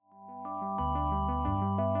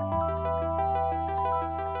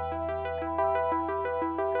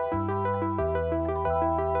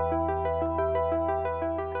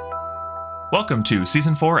Welcome to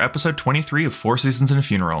Season 4, Episode 23 of 4 Seasons and a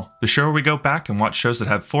Funeral, the show where we go back and watch shows that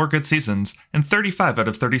have 4 good seasons and 35 out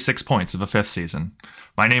of 36 points of a 5th season.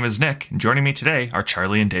 My name is Nick, and joining me today are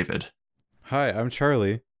Charlie and David. Hi, I'm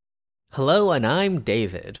Charlie. Hello, and I'm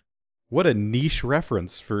David. What a niche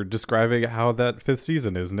reference for describing how that 5th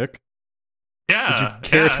season is, Nick. Yeah. Would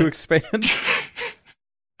you care to expand?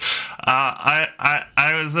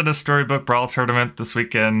 I was in a Storybook Brawl tournament this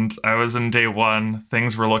weekend. I was in day 1.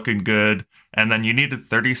 Things were looking good. And then you needed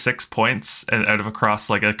 36 points out of across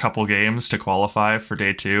like a couple games to qualify for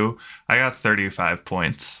day 2. I got 35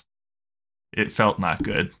 points. It felt not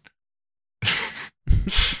good.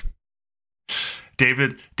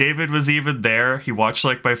 David was even there. He watched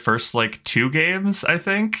like my first like 2 games, I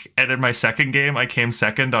think. And in my second game, I came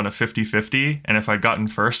second on a 50-50. And if I'd gotten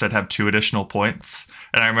first, I'd have 2 additional points.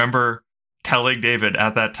 And I remember telling David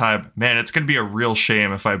at that time, man, it's going to be a real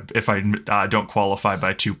shame if I don't qualify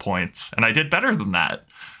by 2 points. And I did better than that.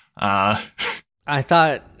 I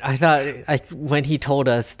thought when he told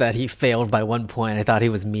us that he failed by 1 point, I thought he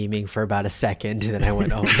was memeing for about a second. And then I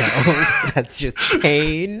went, oh no, that's just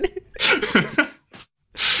pain.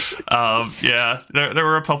 Yeah, there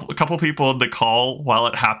were a couple people in the call while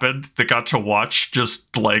it happened that got to watch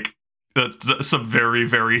just like some very,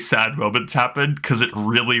 very sad moments happen because it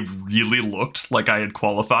really, really looked like I had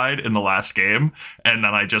qualified in the last game. And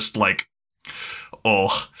then I just like,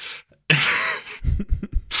 oh,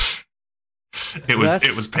 it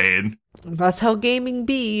was pain. That's how gaming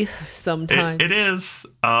be sometimes. It is.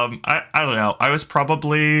 I don't know.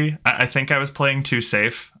 I think I was playing too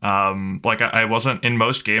safe. Like I wasn't in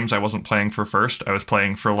most games. I wasn't playing for first. I was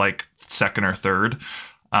playing for like second or third.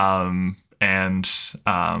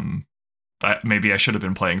 Maybe I should have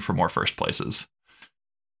been playing for more first places.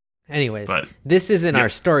 Anyways, but, this isn't yeah. our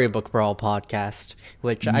Storybook Brawl podcast,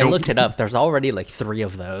 which I looked it up. There's already like 3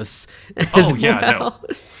 of those. Oh yeah,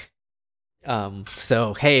 no.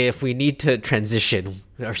 So hey, if we need to transition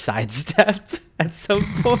or sidestep at some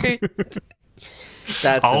point,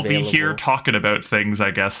 that's I'll available. be here talking about things, I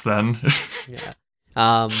guess. Then. Yeah.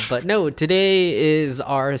 But no, today is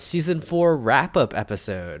our season 4 wrap-up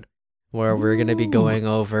episode, where we're going to be going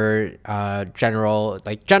over general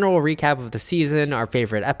recap of the season, our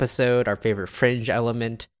favorite episode, our favorite fringe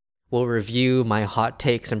element. We'll review my hot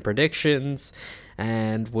takes and predictions,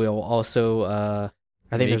 and we'll also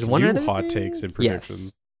I think there's one other hot thing? takes and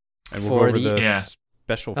predictions. Yes. And we'll go over the Yeah.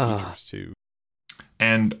 special features too.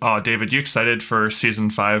 And David, you excited for season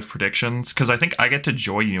 5 predictions? Because I think I get to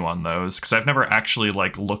join you on those because I've never actually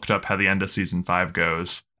like looked up how the end of season 5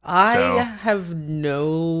 goes. I have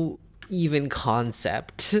no even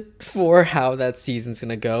concept for how that season's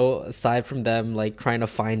gonna go, aside from them like trying to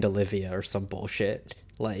find Olivia or some bullshit.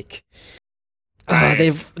 Like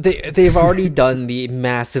they've already done the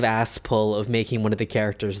massive ass pull of making one of the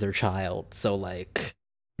characters their child, so like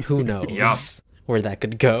who knows where that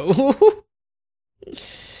could go.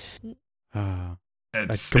 It's a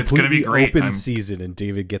going to be great. open season, and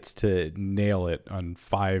David gets to nail it on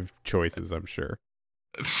 5 choices, I'm sure.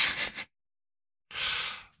 It's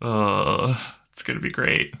going to be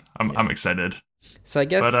great. I'm excited. So I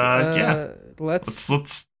guess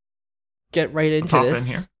let's get right into hop this.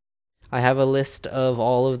 In here. I have a list of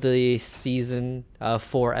all of the season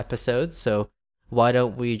 4 episodes, so why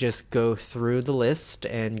don't we just go through the list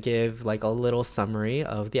and give like a little summary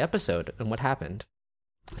of the episode and what happened.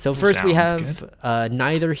 So first we have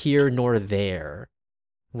Neither Here Nor There,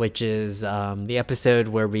 which is the episode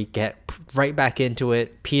where we get right back into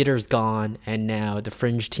it. Peter's gone, and now the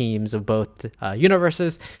fringe teams of both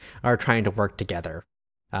universes are trying to work together.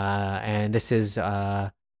 And this is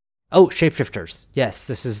shapeshifters. Yes,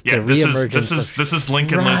 this is the reemergence. This is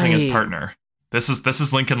Lincoln losing his partner. This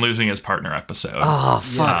is Lincoln losing his partner episode. Oh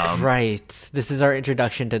fuck! Right. This is our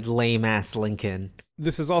introduction to lame ass Lincoln.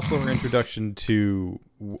 This is also our introduction to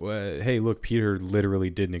hey, look, Peter literally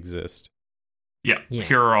didn't exist. Yeah.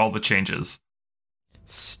 Here are all the changes.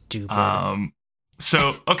 Stupid.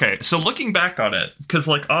 So looking back on it, because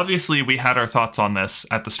like obviously we had our thoughts on this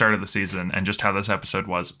at the start of the season and just how this episode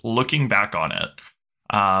was. Looking back on it,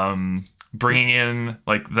 bringing in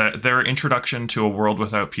like their introduction to a world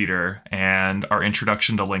without Peter and our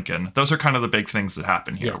introduction to Lincoln, those are kind of the big things that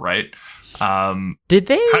happen here, right? Did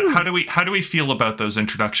they? How do we feel about those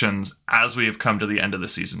introductions as we have come to the end of the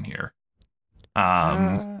season here?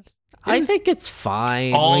 I think it's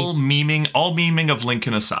fine. All memeing of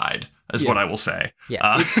Lincoln aside is what I will say.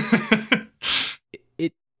 Yeah.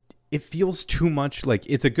 It feels too much like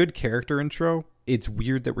it's a good character intro. It's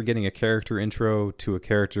weird that we're getting a character intro to a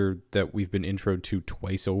character that we've been introed to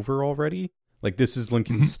twice over already. Like, this is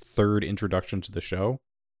Lincoln's third introduction to the show.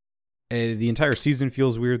 The entire season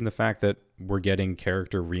feels weird in the fact that we're getting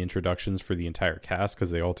character reintroductions for the entire cast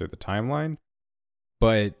because they alter the timeline.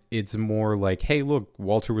 But it's more like, hey, look,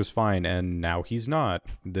 Walter was fine and now he's not.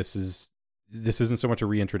 This isn't so much a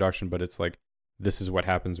reintroduction, but it's like, this is what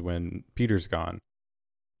happens when Peter's gone.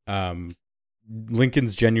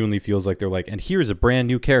 Lincoln's genuinely feels like they're like, and here's a brand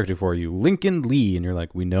new character for you, Lincoln Lee, and you're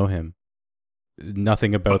like, we know him.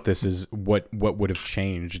 Nothing about this is what would have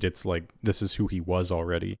changed. It's like, this is who he was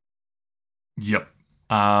already. Yep.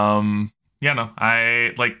 Yeah, no,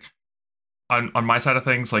 I like on my side of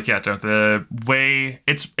things, like, yeah, the way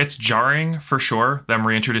it's jarring for sure, them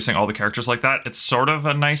reintroducing all the characters like that. It's sort of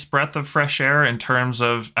a nice breath of fresh air in terms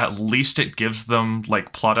of at least it gives them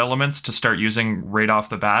like plot elements to start using right off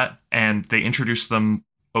the bat, and they introduce them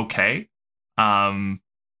okay.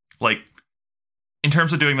 Like, in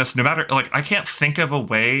terms of doing this, no matter, like, I can't think of a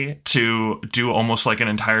way to do almost like an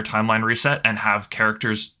entire timeline reset and have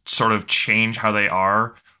characters sort of change how they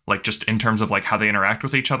are, like, just in terms of like how they interact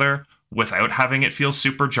with each other without having it feel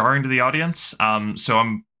super jarring to the audience. So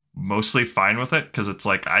I'm mostly fine with it because it's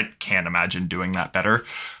like, I can't imagine doing that better.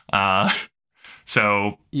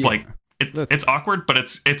 So yeah, like, it's awkward, but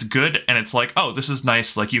it's good. And it's like, oh, this is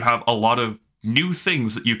nice. Like, you have a lot of new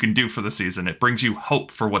things that you can do for the season. It brings you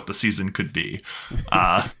hope for what the season could be.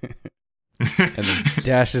 And then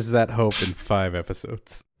dashes that hope in 5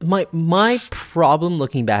 episodes. My problem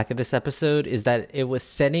looking back at this episode is that it was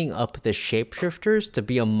setting up the shapeshifters to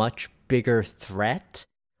be a much bigger threat,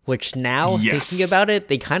 which now, thinking about it,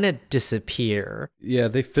 they kind of disappear. Yeah,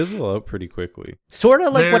 they fizzle out pretty quickly. Sort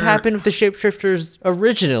of like what happened with the shapeshifters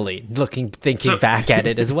originally, thinking back at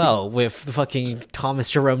it as well, with the fucking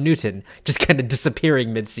Thomas Jerome Newton just kind of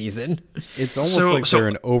disappearing mid-season. It's almost like they're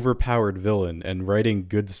an overpowered villain, and writing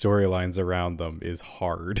good storylines around them is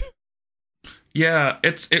hard. Yeah,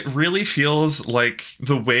 it really feels like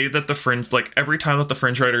the way that the Fringe, like, every time that the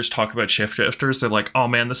Fringe writers talk about shapeshifters, they're like, oh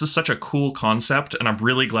man, this is such a cool concept, and I'm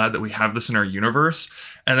really glad that we have this in our universe.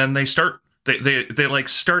 And then they start like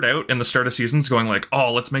start out in the start of seasons going like,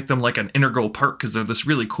 oh, let's make them like an integral part because they're this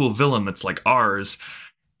really cool villain that's like ours.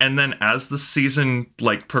 And then as the season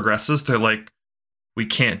like progresses, they're like, we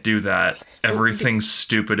can't do that. Everything's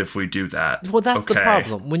stupid if we do that. Well, that's the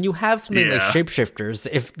problem. When you have something like shapeshifters,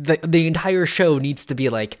 if the entire show needs to be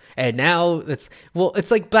like, and now it's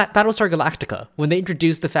like Battlestar Galactica, when they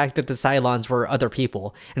introduced the fact that the Cylons were other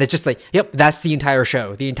people, and it's just like, yep, that's the entire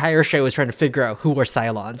show. The entire show is trying to figure out who are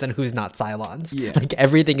Cylons and who's not Cylons. Yeah. Like,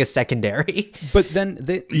 everything is secondary. But then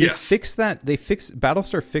they fix that.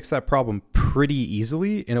 Battlestar fixed that problem pretty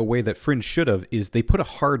easily in a way that Fringe should have, is they put a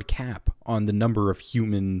hard cap on the number of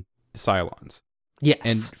human Cylons. Yes.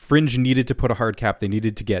 And Fringe needed to put a hard cap. They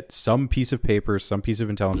needed to get some piece of paper, some piece of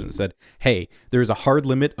intelligence that said, hey, there's a hard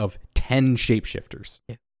limit of 10 shapeshifters.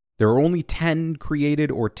 Yeah. There are only 10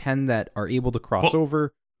 created or 10 that are able to cross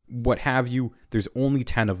over, what have you. There's only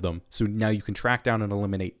 10 of them. So now you can track down and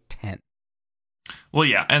eliminate 10. Well,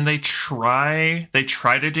 yeah, and they try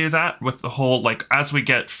to do that with the whole, like, as we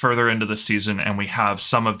get further into the season and we have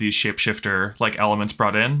some of these shapeshifter like elements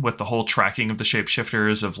brought in with the whole tracking of the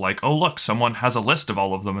shapeshifters of like, oh look, someone has a list of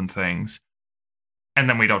all of them and things, and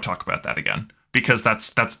then we don't talk about that again because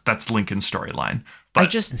that's Lincoln's storyline.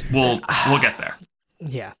 But we'll get there.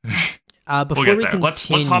 Yeah. Before we'll get there. Let's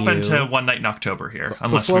hop into One Night in October here,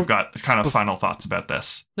 unless we've got kind of final thoughts about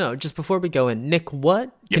this. No, just before we go in, Nick,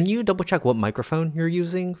 can you double check what microphone you're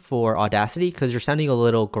using for Audacity? Because you're sounding a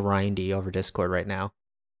little grindy over Discord right now.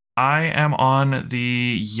 I am on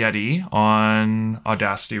the Yeti on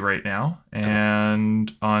Audacity right now,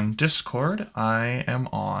 and on Discord I am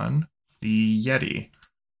on the Yeti.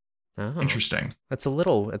 Oh, interesting. It's a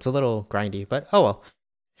little grindy, but oh well.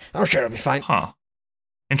 I'm sure it'll be fine. Huh.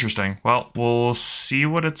 Interesting. Well, we'll see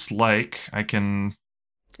what it's like.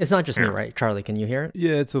 It's not just me, right? Charlie, can you hear it?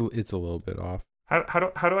 Yeah, it's a little bit off.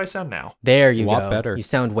 How do I sound now? There you go. A lot better. You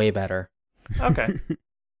sound way better. Okay.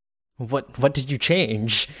 What did you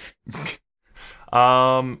change?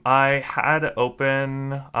 I had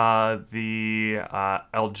open the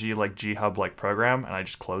LG like G Hub like program, and I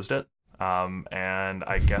just closed it. And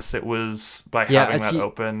I guess it was by having that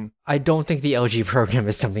open. I don't think the LG program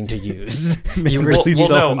is something to use.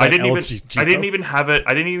 No, I didn't even have it.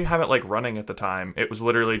 I didn't even have it like running at the time. It was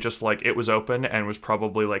literally just like it was open and was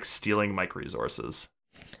probably like stealing mic resources.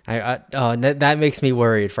 That makes me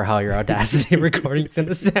worried for how your Audacity recording's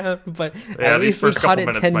gonna sound. But at least we caught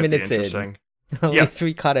it 10 minutes in. At least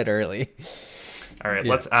we caught it early. All right,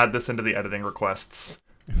 let's add this into the editing requests.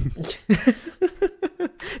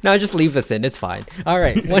 No, just leave this in. It's fine. All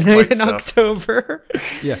right. One Night in October.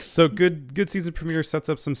 Yeah. So good season premiere sets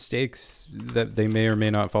up some stakes that they may or may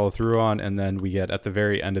not follow through on, and then we get at the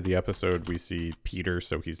very end of the episode we see Peter,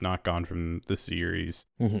 so he's not gone from the series.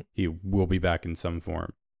 Mm-hmm. He will be back in some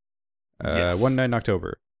form. Yes. One Night in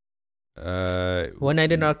October. One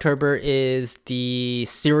Night in October is the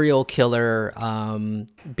serial killer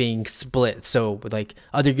being split. So like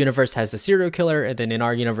other universe has the serial killer, and then in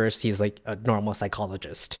our universe he's like a normal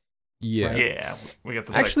psychologist. Yeah. Right? Yeah, we got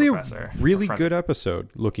the Actually, professor. a really good episode.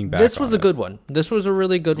 Looking back, This was on a good one. This was a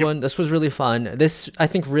really good one. This was really fun. This, I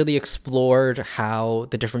think, really explored how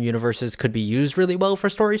the different universes could be used really well for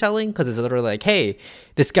storytelling, because it's literally like, hey,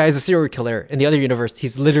 this guy's a serial killer. In the other universe,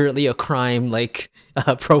 he's literally a crime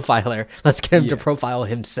profiler. Let's get him to profile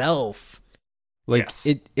himself. Like Yes.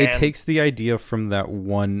 it takes the idea from that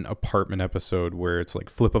one apartment episode where it's like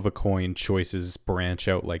flip of a coin, choices branch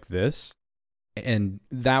out like this. And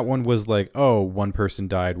that one was like, oh, one person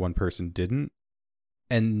died, one person didn't.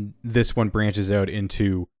 And this one branches out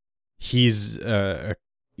into he's a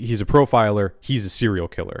profiler, he's a serial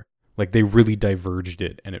killer. Like they really diverged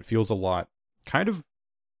it, and it feels a lot kind of.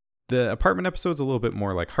 The apartment episode's a little bit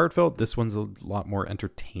more like heartfelt. This one's a lot more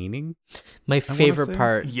entertaining. My favorite say.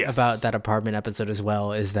 part Yes. about that apartment episode as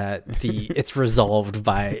well is that it's resolved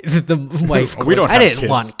by the wife. We don't I have didn't kids.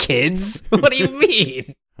 want kids. What do you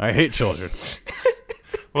mean? I hate children.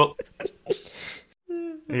 Well,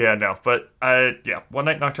 yeah, no, but One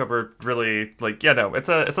Night in October really it's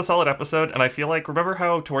a solid episode, and I feel like, remember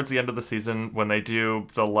how towards the end of the season when they do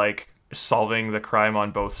the like solving the crime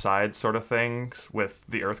on both sides sort of thing with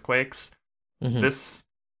the earthquakes, Mhm.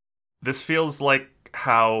 this feels like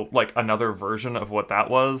how like another version of what that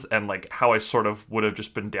was, and like how I sort of would have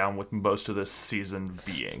just been down with most of this season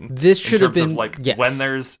being. This In should have terms of, been like yes.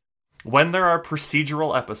 when there are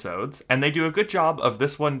procedural episodes, and they do a good job of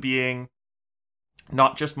this one being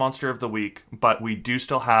not just Monster of the Week, but we do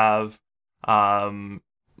still have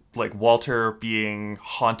like Walter being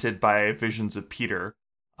haunted by visions of Peter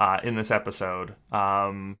in this episode.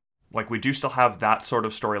 Like we do still have that sort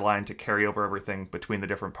of storyline to carry over everything between the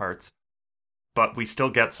different parts. But we still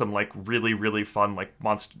get some like really, really fun, like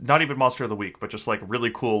not even Monster of the Week, but just like really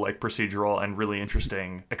cool, like procedural and really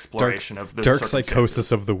interesting exploration of the Dark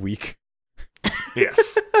psychosis of the week.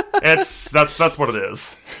 Yes, that's what it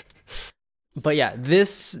is. But yeah,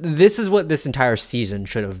 this is what this entire season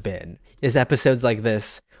should have been. Is episodes like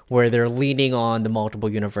this where they're leaning on the multiple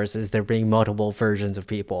universes, they're bringing multiple versions of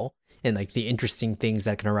people, and like the interesting things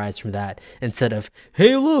that can arise from that, instead of,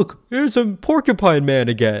 hey look, here's a porcupine man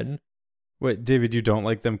again. Wait, David, you don't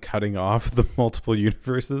like them cutting off the multiple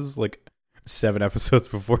universes like 7 episodes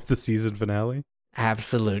before the season finale?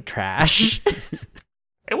 Absolute trash.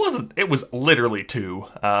 It wasn't. It was literally 2.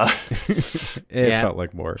 It Yeah. felt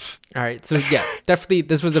like more. All right, so yeah, definitely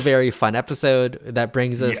this was a very fun episode that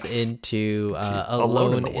brings us Yes. into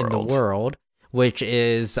Alone in the World, which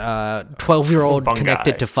is 12-year-old Fungi.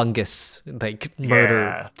 connected to fungus, like murder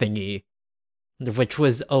Yeah. thingy, which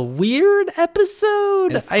was a weird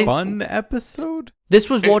episode. A fun episode? This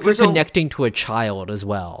was It Walter was a- connecting to a child as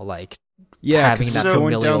well, like Yeah, having because that it's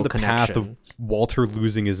going familial down the path of connection. Walter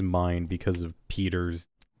losing his mind because of Peter's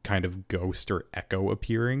kind of ghost or echo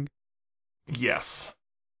appearing. Yes,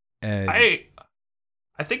 And I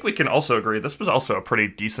think we can also agree this was also a pretty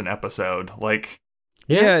decent episode. Like,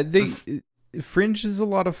 yeah, this- Fringe is a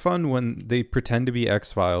lot of fun when they pretend to be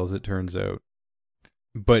X-Files, it turns out.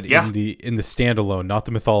 But Yeah. in the standalone, not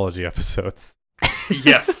the mythology episodes.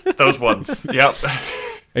 yes, those ones. Yep.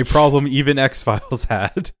 A problem even X-Files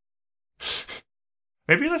had.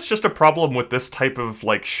 Maybe that's just a problem with this type of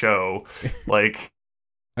like show. Like,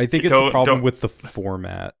 I think it's a Don't- problem don't- with the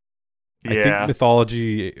format. I yeah, think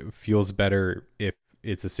mythology feels better if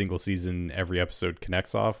it's a single season, every episode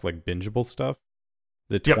connects off, like bingeable stuff.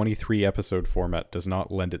 The Yep. 23 episode format does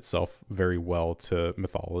not lend itself very well to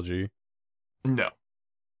mythology. no.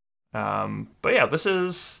 But yeah, this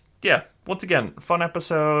is once again fun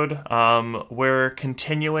episode. We're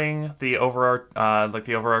continuing the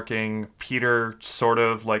overarching Peter sort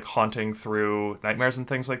of like haunting through nightmares and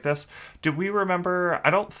things like this. Do we remember? I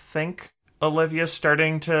don't think Olivia's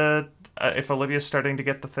starting to. If Olivia's starting to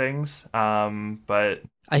get the things, but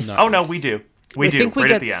oh no, we do. We do think we right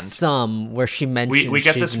get at the end. some where she mentions We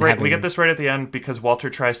get she's this been right. having- We get this right at the end because Walter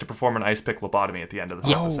tries to perform an ice pick lobotomy at the end of this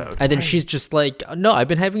episode. And then she's just like, no, I've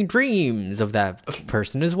been having dreams of that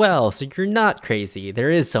person as well. So you're not crazy. There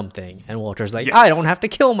is something. And Walter's like, Yes. I don't have to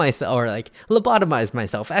kill myself or like lobotomize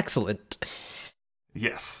myself. Excellent.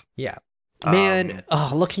 Yes. Yeah. Man,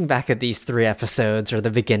 looking back at these 3 episodes or the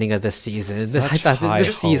beginning of the season, Such I thought that high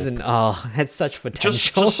this season had such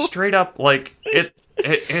potential. just straight up, like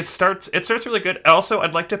it starts really good. Also,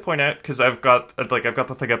 I'd like to point out, because I've got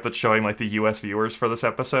the thing up that's showing like the US viewers for this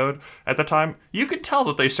episode at the time. You could tell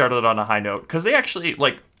that they started on a high note, because they actually,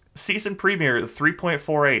 like, season premiere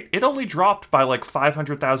 3.48, it only dropped by like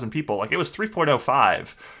 500,000 people. Like, it was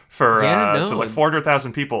 3.05 for so like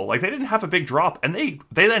 400,000 people. Like, they didn't have a big drop, and they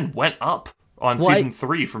then went up on season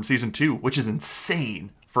 3 from season 2, which is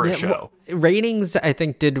insane for a show. Ratings, I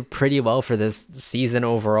think, did pretty well for this season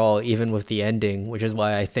overall, even with the ending, which is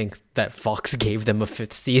why I think that Fox gave them a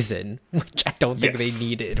 5th season, which I don't think they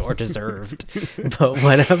needed or deserved. But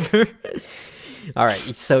whatever. All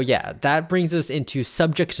right, so yeah, that brings us into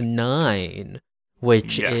subject 9,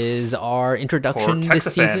 which is our introduction this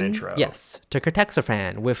season. Intro. Yes, to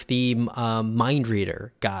Cortexiphan with the mind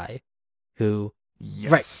reader guy who...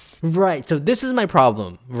 Yes. Right. So this is my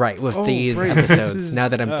problem, with these episodes, now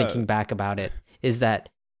that I'm thinking back about it, is that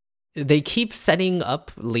they keep setting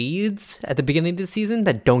up leads at the beginning of the season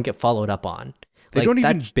that don't get followed up on. They don't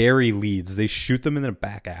even bury leads. They shoot them in the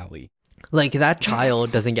back alley. Like, that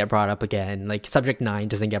child doesn't get brought up again. Like, Subject 9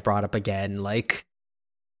 doesn't get brought up again. Like,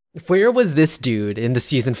 where was this dude in the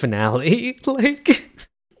season finale? Like...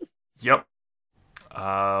 Yep.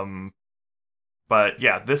 But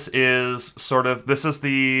yeah, this is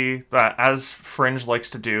the as Fringe likes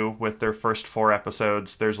to do with their first 4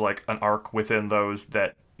 episodes. There's like an arc within those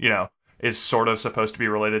that, you know, is sort of supposed to be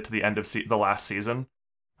related to the end of the last season.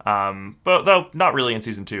 But though not really in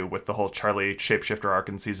season 2 with the whole Charlie shapeshifter arc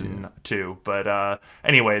in season 2. But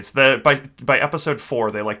anyways, by episode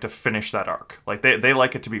 4 they like to finish that arc. Like they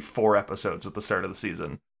like it to be 4 episodes at the start of the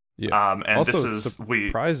season. Yeah. And also, this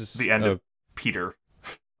is the end of Peter.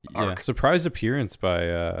 Yeah, surprise appearance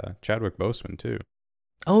by Chadwick Boseman too.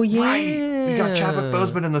 Oh yeah, right. We got Chadwick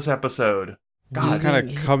Boseman in this episode. God, he kind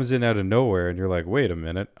of comes in out of nowhere, and you're like, "Wait a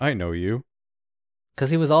minute, I know you." Because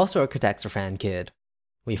he was also a Cortexiphan kid.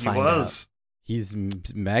 We find out he's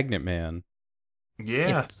Magnet Man.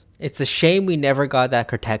 Yeah, it's a shame we never got that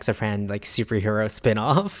Cortexiphan like superhero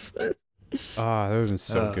spinoff. That would have been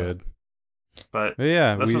so good. But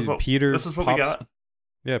yeah, this is what we got.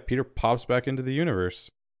 Yeah, Peter pops back into the universe.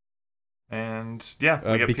 And yeah,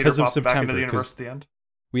 we get because Peter of pops September, back into the universe at the end.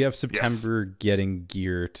 We have September getting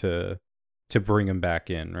gear to bring him back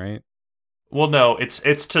in, right? Well, no, it's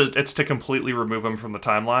to completely remove him from the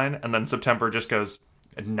timeline, and then September just goes,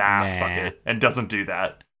 nah, fuck it, and doesn't do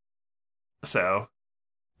that. So,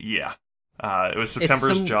 yeah. It was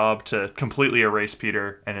September's job to completely erase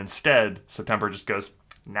Peter, and instead, September just goes,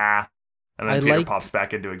 nah, and then Peter pops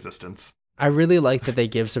back into existence. I really like that they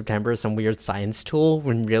give September some weird science tool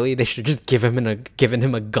when really they should just given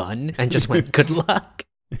him a gun and just went, good luck.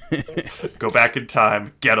 Go back in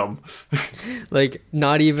time, get him. Like,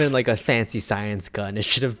 not even like a fancy science gun. It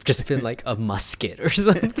should have just been like a musket or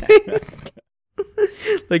something.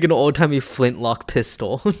 Like an old-timey flintlock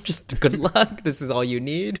pistol. Just good luck. This is all you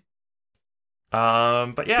need.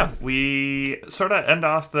 But yeah, we sort of end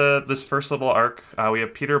off this first little arc. We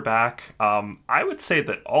have Peter back. I would say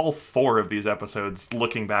that all 4 of these episodes,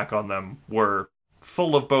 looking back on them, were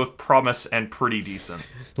full of both promise and pretty decent.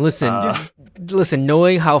 Listen,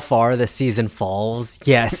 knowing how far the season falls,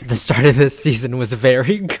 yes, the start of this season was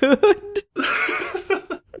very good.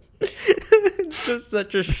 It's just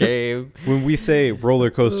such a shame. When we say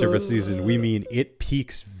roller coaster of a season, we mean it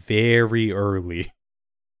peaks very early.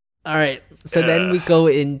 All right, so then we go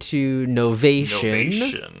into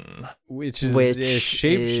Novation. Which is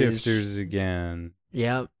shapeshifters again.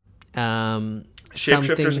 Yep.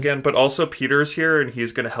 Shapeshifters again, but also Peter's here, and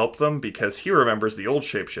he's going to help them because he remembers the old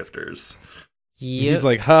shapeshifters. Yep. He's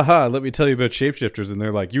like, haha, let me tell you about shapeshifters. And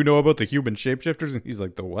they're like, you know about the human shapeshifters? And he's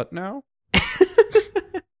like, the what now?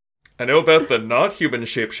 I know about the not-human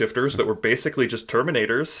shapeshifters that were basically just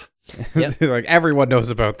Terminators. Yep. Like, everyone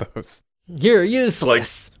knows about those. You're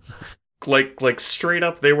useless. Like straight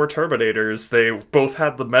up, they were Terminators. They both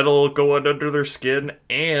had the metal going under their skin,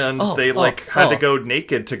 and they had to go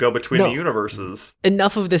naked to go between the universes.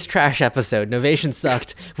 Enough of this trash episode. Novation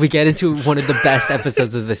sucked. We get into one of the best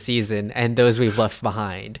episodes of the season, and those we've left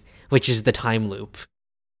behind, which is the time loop.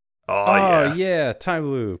 Oh yeah,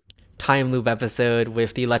 time loop. Time loop episode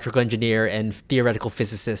with the electrical engineer and theoretical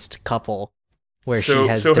physicist couple, where she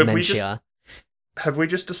has dementia. Have we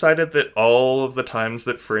just decided that all of the times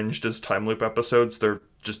that Fringe does time loop episodes, they're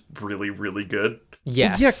just really, really good?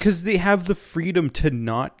 Yes. Yeah, because they have the freedom to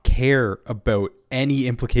not care about any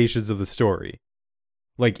implications of the story.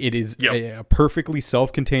 Like, it is a perfectly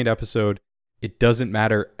self-contained episode. It doesn't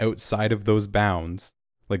matter outside of those bounds.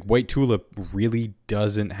 Like, White Tulip really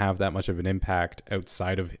doesn't have that much of an impact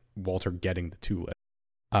outside of Walter getting the tulip.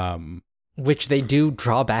 Which they do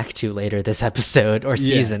draw back to later this episode or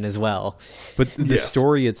season as well. But the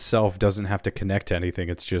story itself doesn't have to connect to anything.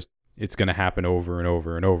 It's just, it's going to happen over and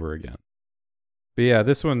over and over again. But yeah,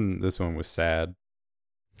 this one was sad.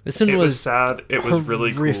 This one was sad. It was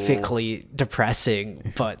really cool. Horrifically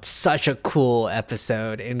depressing, but such a cool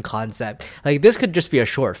episode in concept. Like, this could just be a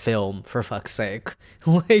short film, for fuck's sake.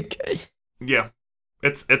 Like, yeah,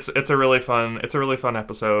 it's a really fun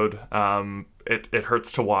episode. It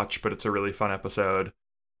hurts to watch, but it's a really fun episode.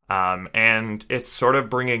 And it's sort of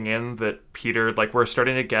bringing in that Peter, like, we're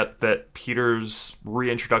starting to get that Peter's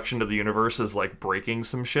reintroduction to the universe is like breaking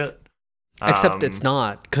some shit. Except it's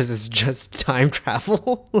not, because it's just time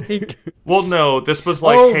travel. Like, well, no, this was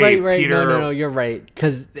like, hey, right. Peter. No, you're right.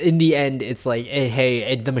 Because in the end, it's like,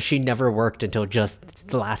 hey, the machine never worked until just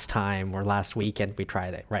the last time or last weekend we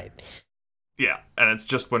tried it. Right. Yeah, and it's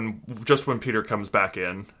just when Peter comes back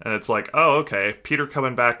in, and it's like, oh, okay, Peter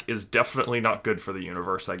coming back is definitely not good for the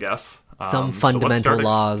universe, I guess. Some fundamental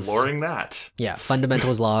laws. Exploring that. Yeah,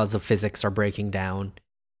 fundamental laws of physics are breaking down.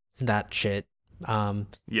 That shit.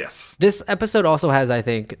 Yes. This episode also has, I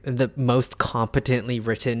think, the most competently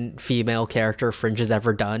written female character Fringe has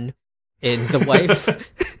ever done in The Wife.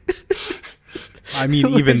 I mean,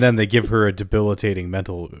 even then, they give her a debilitating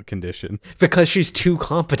mental condition. Because she's too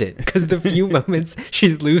competent. Because the few moments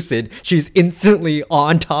she's lucid, she's instantly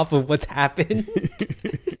on top of what's happened.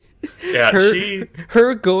 Yeah,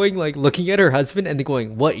 her going, like, looking at her husband and then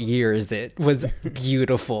going, what year is it? Was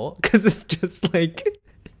beautiful. Because it's just like,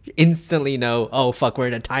 instantly know, oh, fuck, we're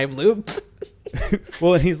in a time loop.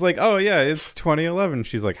 Well, and he's like, oh, yeah, it's 2011.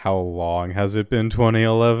 She's like, how long has it been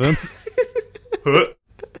 2011?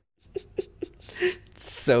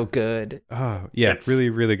 So good. Oh, yeah,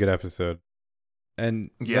 really, really good episode.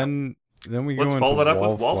 And then we go into follow that up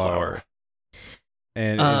with Wallflower.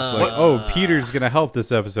 And it's like, oh, Peter's going to help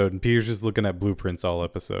this episode. And Peter's just looking at blueprints all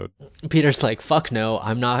episode. Peter's like, fuck no,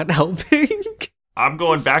 I'm not helping. I'm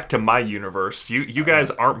going back to my universe. You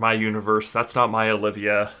guys aren't my universe. That's not my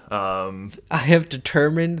Olivia. I have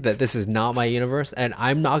determined that this is not my universe, and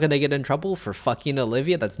I'm not going to get in trouble for fucking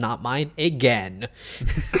Olivia. That's not mine again.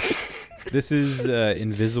 This is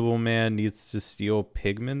Invisible Man needs to steal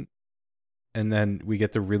pigment. And then we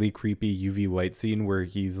get the really creepy UV light scene where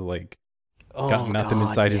he's like, got nothing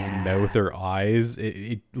inside his mouth or eyes.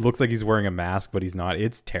 It looks like he's wearing a mask, but he's not.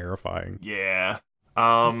 It's terrifying. Yeah.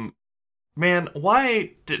 Man,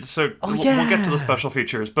 why did... So, we'll get to the special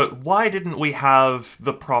features, but why didn't we have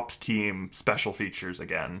the props team special features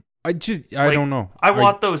again? I don't know. I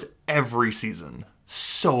want those every season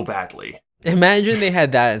so badly. Imagine they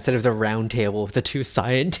had that instead of the round table with the two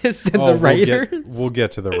scientists and the writers. We'll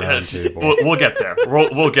get to the round table. We'll get there.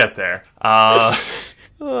 We'll get there.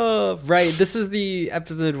 Right. This is the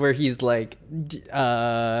episode where he's like,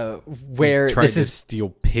 where he's trying this is to steal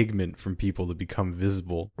pigment from people to become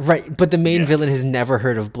visible. Right, but the main villain has never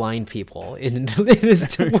heard of blind people in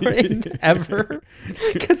his ever,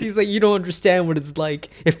 because he's like, you don't understand what it's like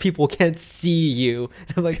if people can't see you.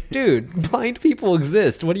 And I'm like, dude, blind people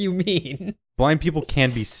exist. What do you mean? Blind people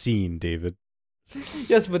can be seen, David.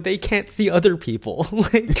 Yes, but they can't see other people.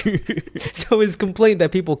 Like, so his complaint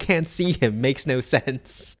that people can't see him makes no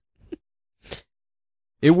sense.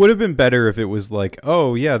 It would have been better if it was like,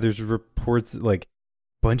 oh yeah, there's reports like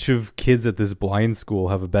bunch of kids at this blind school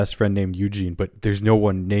have a best friend named Eugene, but there's no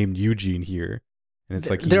one named Eugene here. And it's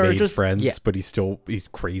like he made friends, but he's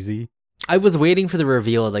crazy. I was waiting for the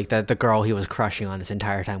reveal, like that the girl he was crushing on this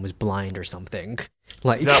entire time was blind or something.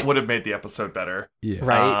 Like that would have made the episode better,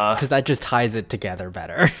 right? Because that just ties it together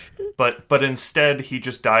better. But instead, he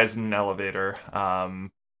just dies in an elevator,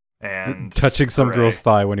 and touching some girl's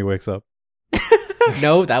thigh when he wakes up.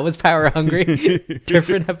 No, that was Power Hungry.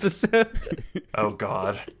 Different episode. Oh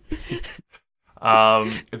God.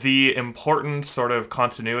 The important sort of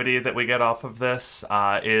continuity that we get off of this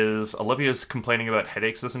is Olivia's complaining about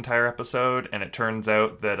headaches this entire episode, and it turns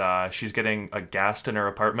out that she's getting gassed in her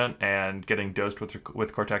apartment and getting dosed with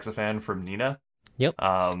Cortexiphan from Nina. Yep.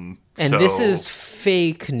 And this is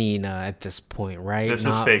fake Nina at this point, right? This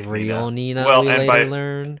Not is fake real Nina. Well, we later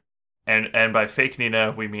learn. And by fake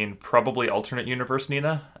Nina, we mean probably alternate universe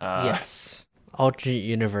Nina. Yes, alternate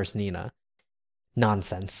universe Nina.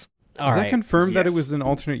 Nonsense. Is that confirmed that it was an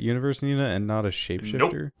alternate universe Nina and not a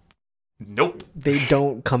shapeshifter? Nope. They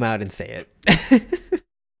don't come out and say it.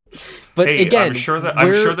 But hey, again, I'm sure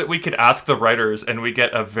that we could ask the writers and we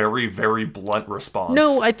get a very, very blunt response.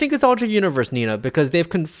 No, I think it's alternate universe Nina because they've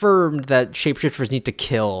confirmed that shapeshifters need to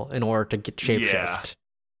kill in order to get shapeshift.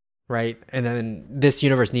 right? And then this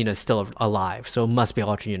universe Nina is still alive, so it must be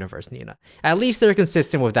alternate universe Nina. At least they're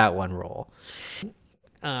consistent with that one rule.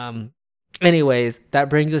 Anyways, that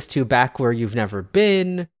brings us to Back Where You've Never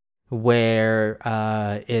Been, where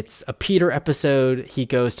it's a Peter episode. He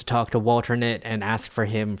goes to talk to Walternate and ask for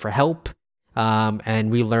him for help. And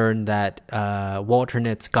we learn that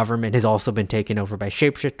Walternate's government has also been taken over by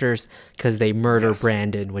shapeshifters because they murder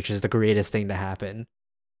Brandon, which is the greatest thing to happen.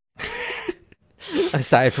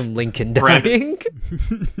 Aside from Lincoln dying.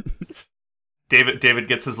 David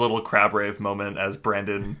gets his little crab rave moment as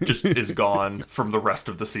Brandon just is gone from the rest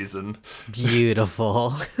of the season.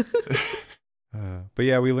 Beautiful. But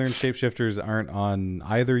yeah, we learned shapeshifters aren't on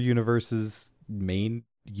either universe's main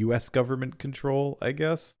U.S. government control, I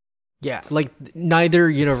guess. Yeah, like neither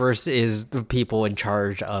universe is the people in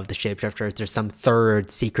charge of the shapeshifters. There's some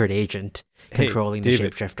third secret agent controlling the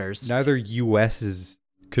shapeshifters. Neither U.S.'s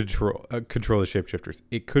control the shapeshifters.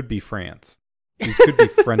 It could be France. These could be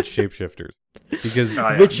French shapeshifters. Because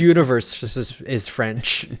which universe is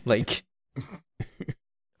French? Like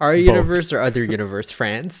our universe or other universe?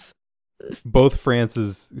 France. Both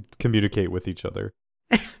Frances communicate with each other.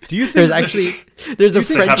 Do you think there's a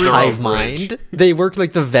French hive mind? They work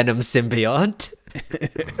like the Venom symbiote.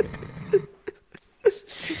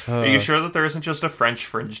 Are you sure that there isn't just a French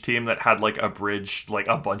fringe team that had like a bridge like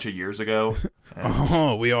a bunch of years ago?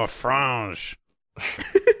 We are French.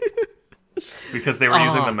 Because they were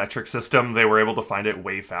using the metric system, they were able to find it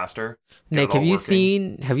way faster. Nick, have you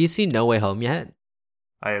seen No Way Home yet?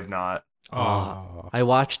 I have not. I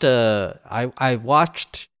watched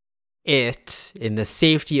it in the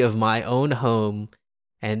safety of my own home,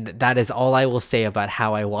 and that is all I will say about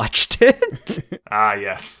how I watched it.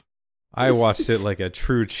 Yes. I watched it like a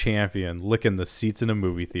true champion, licking the seats in a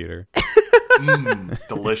movie theater.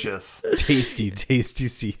 Delicious. Tasty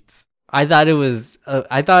seats. I thought it was.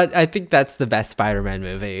 I think that's the best Spider-Man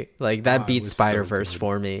movie. Like that beats Spider-Verse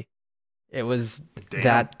for me. It was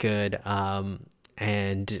that good.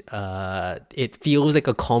 And it feels like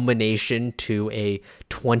a culmination to a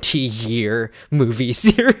 20-year movie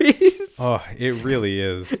series. Oh, it really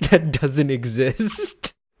is. That doesn't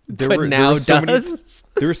exist. There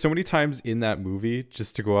were so many times in that movie,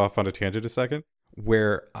 just to go off on a tangent a second,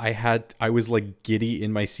 where I was like giddy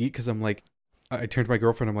in my seat because I'm like, I turned to my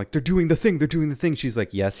girlfriend, I'm like, they're doing the thing. She's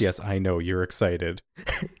like, yes, I know, you're excited.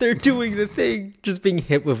 They're doing the thing. Just being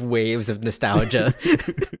hit with waves of nostalgia.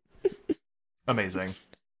 Amazing.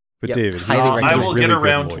 But David, I will get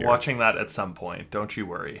around to watching that at some point. Don't you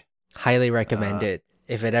worry. Highly recommend it.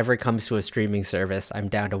 If it ever comes to a streaming service, I'm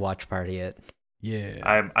down to watch party it.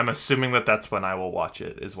 Yeah. I'm assuming that's when I will watch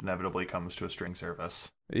it, is when inevitably comes to a streaming service.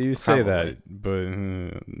 You say that, but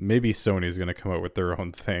maybe Sony's going to come out with their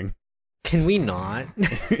own thing. Can we not?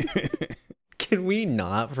 Can we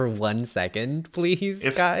not for 1 second, please,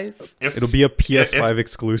 guys? It'll be a PS5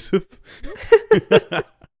 exclusive.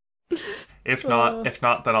 If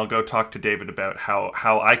not, then I'll go talk to David about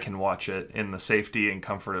how I can watch it in the safety and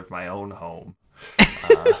comfort of my own home.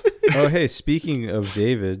 Oh, hey, speaking of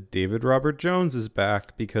David Robert Jones is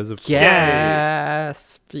back because of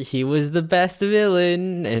Yes, he was the best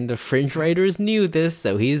villain, and the Fringe writers knew this,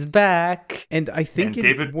 so he's back. And I think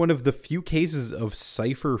one of the few cases of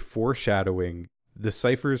Cypher foreshadowing, the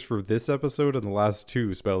ciphers for this episode and the last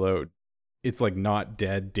two spell out, it's like not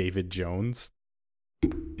dead David Jones.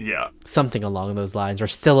 Yeah. Something along those lines, or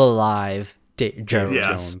still alive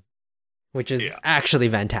Jones. Which is actually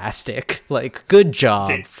fantastic. Like, good job,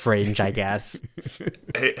 Fringe, I guess.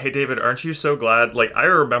 Hey, David, aren't you so glad? Like, I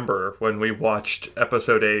remember when we watched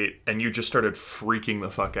episode 8 and you just started freaking the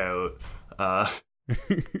fuck out.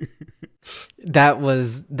 That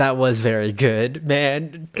was very good,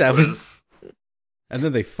 man. That was... And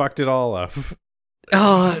then they fucked it all up.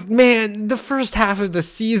 Oh, man, the first half of the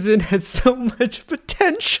season had so much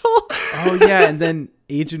potential. Oh, yeah, and then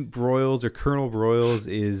Agent Broyles or Colonel Broyles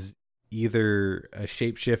is either a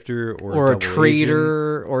shapeshifter or a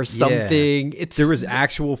traitor agent or something. Yeah. There was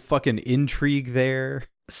actual fucking intrigue there.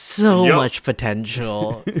 So much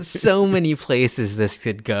potential. So many places this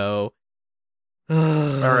could go. All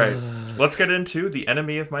right, let's get into the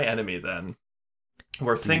enemy of my enemy then,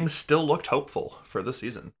 where things still looked hopeful for the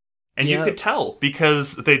season. And you could tell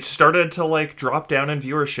because they started to like drop down in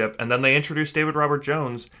viewership, and then they introduced David Robert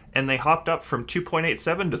Jones, and they hopped up from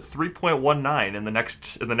 2.87 to 3.19 in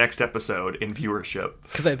the next episode in viewership.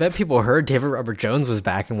 Because I bet people heard David Robert Jones was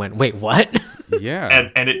back and went, "Wait, what?" Yeah,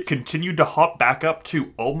 and it continued to hop back up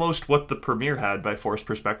to almost what the premiere had by Forced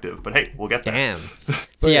Perspective. But hey, we'll get there. Damn.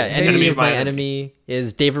 So yeah, enemy of my enemy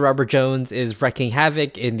is David Robert Jones is wreaking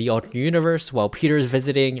havoc in the alternate universe while Peter's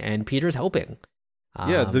visiting and Peter's helping.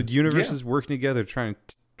 Yeah, the universes working together trying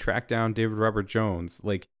to track down David Robert Jones.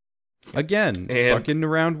 Like, again, fucking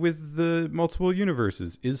around with the multiple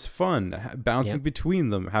universes is fun. Bouncing between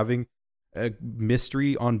them, having a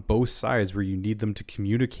mystery on both sides where you need them to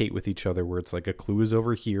communicate with each other, where it's like a clue is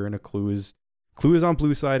over here and a clue is on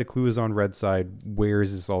blue side, a clue is on red side. Where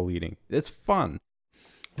is this all leading? It's fun.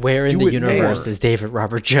 Where in the universe is David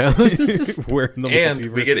Robert Jones? Where in the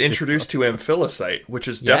and we get introduced to Amphilicite, which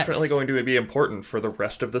is definitely going to be important for the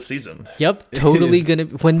rest of the season. Yep, totally gonna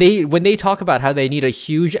when they talk about how they need a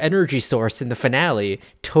huge energy source in the finale,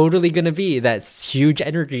 totally gonna be that huge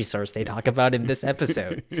energy source they talk about in this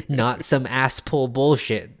episode, not some ass pull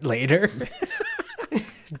bullshit later.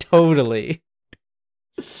 Totally.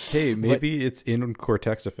 Hey, maybe it's in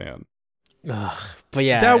Cortexiphan. But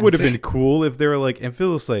yeah, that would have been cool if they were like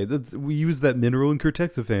Amphilicite. We use that mineral in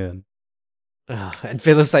Cortexiphan.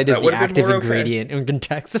 Amphilicite is the active ingredient in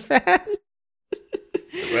Cortexiphan.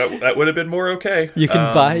 That would have been more okay. You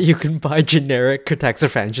can buy generic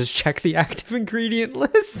Cortexiphan. Just check the active ingredient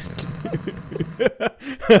list.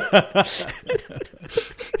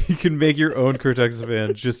 You can make your own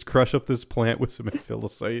Cortexiphan. Just crush up this plant with some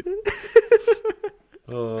Amphilicite.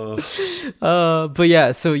 But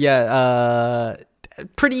yeah, so yeah,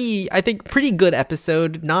 pretty good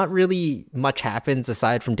episode. Not really much happens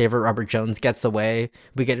aside from David Robert Jones gets away.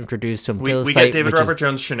 We get introduced to Amphilicite. We get David Robert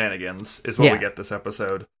Jones shenanigans is what we get this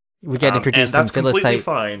episode. We get introduced to Amphilicite. And that's completely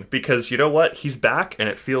fine, because you know what? He's back and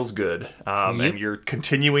it feels good. And you're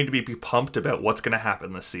continuing to be pumped about what's going to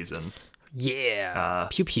happen this season. Yeah.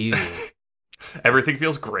 Pew pew. Everything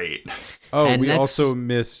feels great. Oh, and we also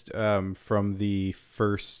missed from the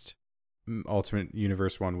first alternate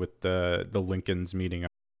universe one with the Lincolns meeting.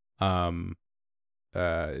 The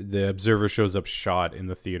Observer shows up shot in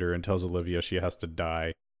the theater and tells Olivia she has to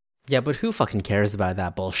die. Yeah, but who fucking cares about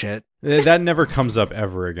that bullshit? That never comes up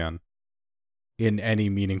ever again in any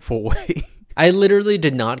meaningful way. I literally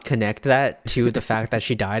did not connect that to the fact that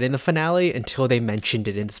she died in the finale until they mentioned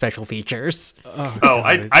it in the special features.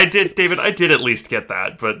 I did, David. I did at least get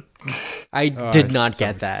that, but I did not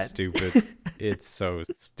get that. Stupid. It's so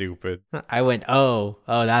stupid. I went,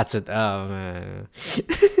 that's what. Oh man.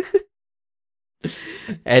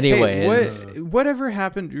 Anyways, hey, whatever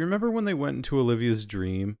happened? You remember when they went into Olivia's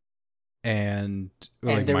dream? And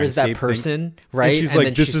there was that person, right? And she's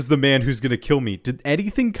like, this is the man who's going to kill me. Did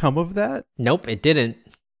anything come of that? Nope, it didn't.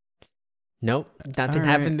 Nope, nothing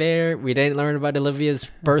happened there. We didn't learn about Olivia's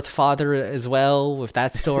birth father as well with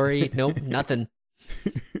that story. Nope, nothing.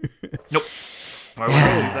 Nope. Why would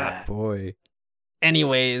I believe that? Boy.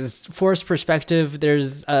 Anyways, forced perspective,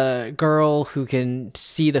 there's a girl who can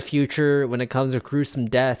see the future when it comes to gruesome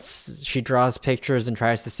deaths. She draws pictures and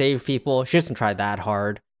tries to save people. She doesn't try that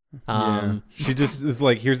hard. She just is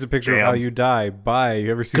like, here's a picture of how you die. Bye.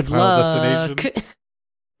 You ever seen Final Destination?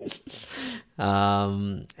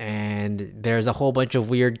 And there's a whole bunch of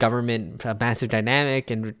weird government massive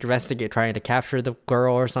dynamic and investigate trying to capture the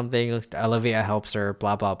girl or something. Olivia helps her,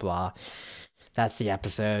 blah blah blah. That's the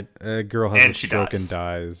episode. A girl has a stroke and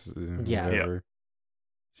dies. Yeah.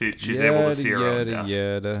 She's able to see her own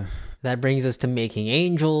death. That brings us to Making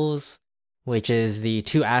Angels, which is the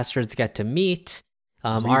two Astrids get to meet.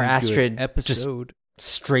 Our Astrid episode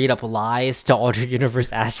just straight up lies to alternate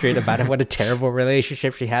universe Astrid about what a terrible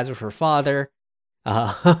relationship she has with her father.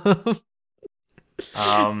 And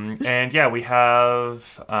yeah, we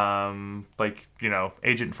have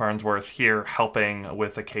Agent Farnsworth here helping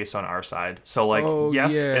with the case on our side. So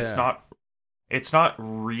it's not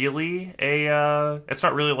really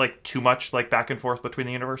like too much like back and forth between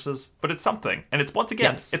the universes, but it's something. And it's once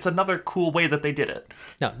again, it's another cool way that they did it.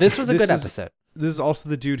 No, this was a good episode. This is also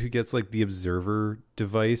the dude who gets like the Observer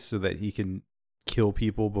device so that he can kill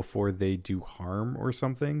people before they do harm or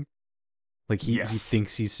something. Like he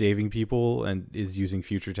thinks he's saving people and is using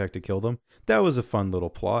future tech to kill them. That was a fun little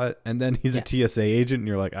plot. And then he's a TSA agent and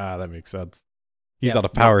you're like, that makes sense. He's on a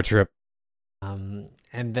power trip. And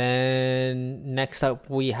then next up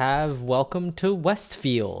we have Welcome to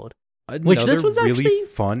Westfield. Which this was really actually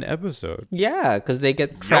fun episode. Yeah, because they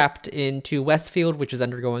get trapped into Westfield, which is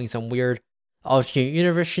undergoing some weird alternate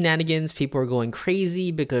universe shenanigans. People are going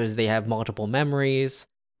crazy because they have multiple memories.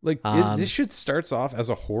 Like this shit starts off as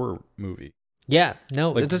a horror movie. Yeah,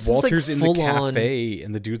 no, like this Walter's is like in the cafe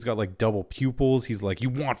and the dude's got like double pupils. He's like,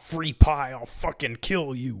 "You want free pie? I'll fucking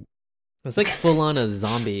kill you." It's like full on a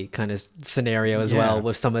zombie kind of scenario as well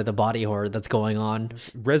with some of the body horror that's going on.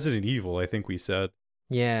 Resident Evil, I think we said.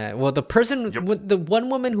 Yeah, well, the person, with the one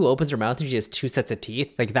woman who opens her mouth and she has 2 sets of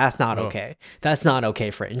teeth, like that's not okay. That's not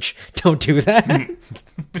okay, Fringe. Don't do that.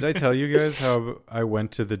 Did I tell you guys how I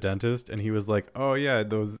went to the dentist and he was like, "Oh yeah,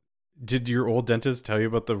 did your old dentist tell you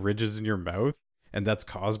about the ridges in your mouth? And that's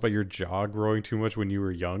caused by your jaw growing too much when you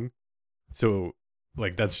were young. So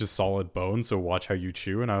like that's just solid bone, so watch how you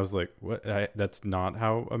chew." And I was like, "What? That's not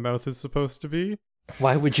how a mouth is supposed to be."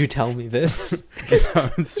 Why would you tell me this?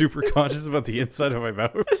 I'm super conscious about the inside of my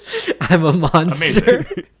mouth. I'm a monster.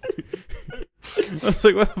 Amazing. I was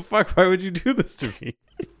like, what the fuck? Why would you do this to me?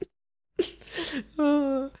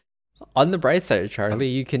 On the bright side, Charlie,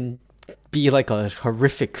 you can be like a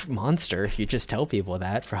horrific monster if you just tell people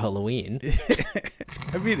that for Halloween.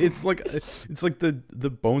 I mean, it's like the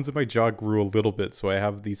bones of my jaw grew a little bit, so I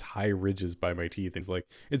have these high ridges by my teeth. It's like,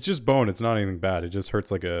 it's just bone. It's not anything bad. It just hurts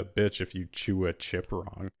like a bitch if you chew a chip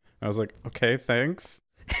wrong. I was like, okay, thanks.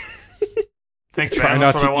 Thanks, Try man.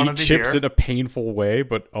 not That's what I to wanted eat to chips hear. in a painful way,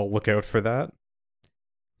 but I'll look out for that.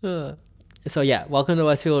 So yeah, welcome to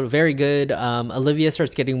Westfield. Very good. Olivia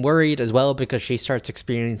starts getting worried as well because she starts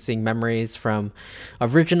experiencing memories from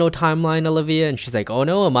original timeline Olivia, and she's like, "Oh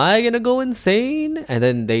no, am I gonna go insane?" And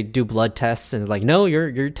then they do blood tests, and it's like, "No,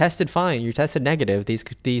 you're tested fine. You're tested negative.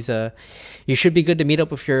 These you should be good to meet up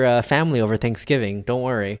with your family over Thanksgiving. Don't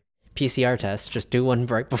worry. PCR test. Just do one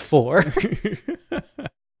right before."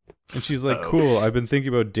 And she's like, "Cool. I've been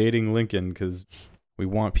thinking about dating Lincoln because we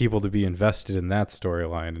want people to be invested in that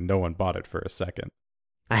storyline, and no one bought it for a second."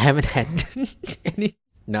 I haven't had any.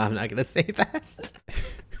 No, I'm not gonna say that.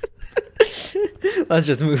 Let's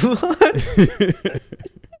just move on.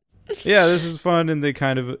 Yeah, this is fun, and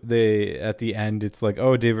they at the end, it's like,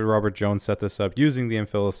 oh, David Robert Jones set this up using the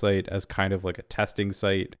Infilisite as kind of like a testing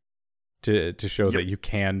site to show that you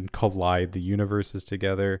can collide the universes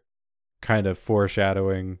together, kind of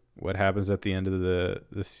foreshadowing what happens at the end of the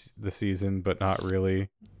season, but not really.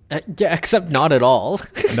 Yeah, except not at all.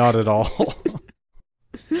 Not at all.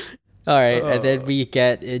 All right, and then we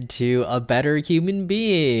get into A Better Human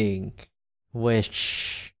Being,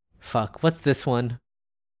 which, fuck, what's this one?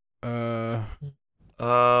 What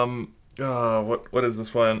is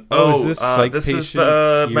this one? Is this psych this is patient?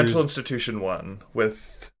 the mental institution one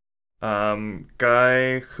with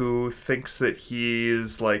guy who thinks that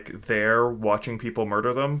he's like there watching people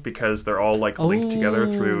murder them because they're all like linked together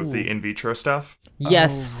through the in vitro stuff.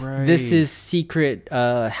 Yes, right. this is secret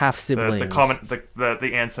half siblings.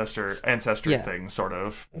 The ancestor thing, sort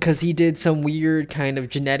of. Because he did some weird kind of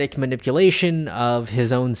genetic manipulation of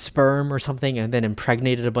his own sperm or something, and then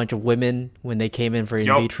impregnated a bunch of women when they came in for in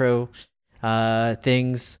vitro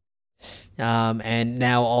things. And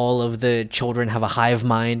now all of the children have a hive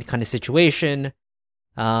mind kind of situation.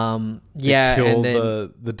 They kill and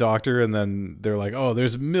then the doctor, and then they're like, oh,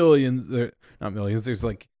 there's millions, not millions, there's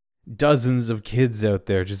like dozens of kids out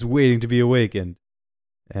there just waiting to be awakened.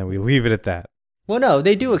 And we leave it at that. Well, no,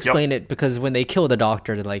 they do explain it because when they kill the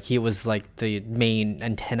doctor, like he was like the main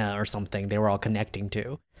antenna or something they were all connecting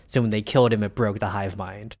to. So when they killed him, it broke the hive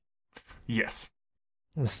mind. Yes.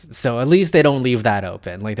 So at least they don't leave that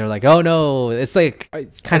open. Like they're like, oh no, it's like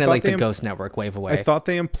kind of like the Ghost Network Wave Away. I thought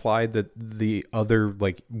they implied that the other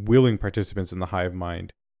like willing participants in the hive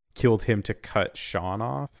mind killed him to cut Sean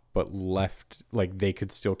off, but left like they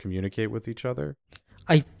could still communicate with each other.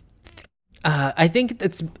 I think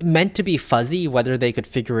it's meant to be fuzzy whether they could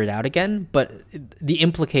figure it out again, but the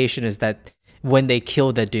implication is that when they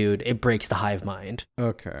kill the dude, it breaks the hive mind.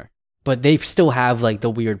 Okay. But they still have like the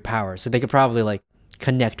weird power, so they could probably like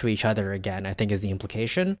connect to each other again, I think is the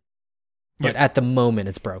implication. But at the moment,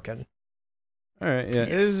 it's broken. All right, yeah,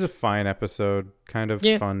 it is a fine episode. Kind of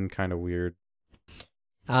fun, kind of weird.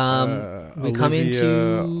 We Olivia come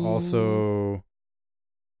into... also...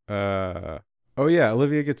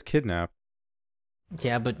 Olivia gets kidnapped.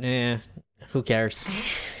 Yeah, but who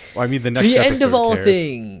cares? Well, I mean, the next the episode end of all cares.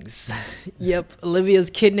 things. Yep, Olivia's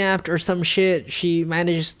kidnapped or some shit. She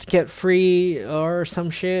manages to get free or some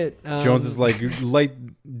shit. Jones is like,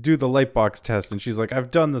 do the light box test, and she's like,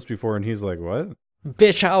 I've done this before, and he's like, what?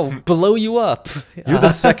 Bitch, I'll blow you up. You're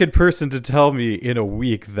the second person to tell me in a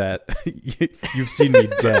week that you've seen me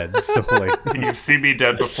dead. So like, you've seen me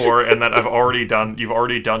dead before, and that you've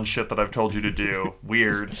already done shit that I've told you to do.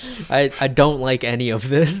 Weird. I don't like any of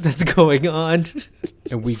this that's going on.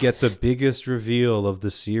 And we get the biggest reveal of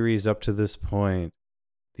the series up to this point.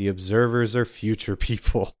 The observers are future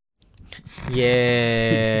people.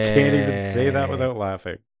 Yeah. You can't even say that without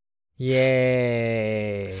laughing.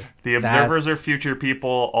 Yay. The observers are That's- future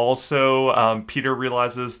people. Also, Peter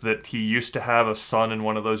realizes that he used to have a son in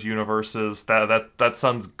one of those universes. That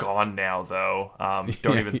son's gone now, though.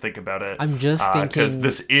 Don't even think about it. I'm just because thinking-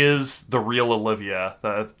 this is the real Olivia.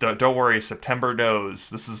 Don't worry, September knows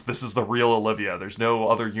this is the real Olivia. There's no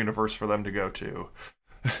other universe for them to go to.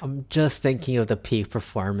 I'm just thinking of the peak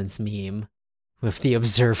performance meme with the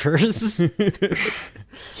observers.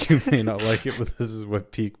 You may not like it, but this is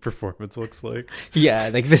what peak performance looks like. Yeah,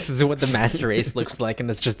 like this is what the master race looks like,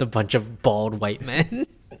 and it's just a bunch of bald white men.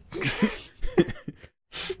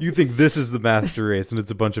 You think this is the master race, and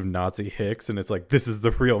it's a bunch of Nazi hicks, and it's like, this is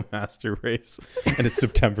the real master race, and it's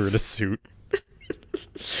September in a suit.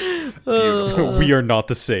 We are not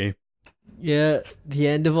the same. Yeah, the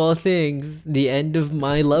end of all things. The end of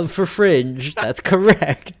my love for Fringe. That's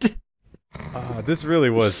correct. This really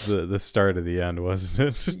was the start of the end, wasn't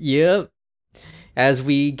it? Yep. As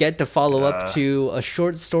we get to follow up to a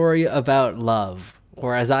short story about love,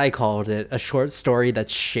 or as I called it, a short story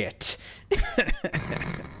that's shit. Is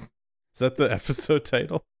that the episode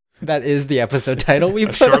title? That is the episode title we A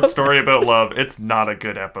put short up. story about love. It's not a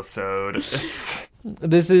good episode. It's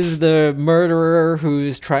This is the murderer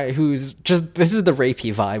who's this is the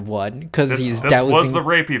rapey vibe one, because he's this dousing. was the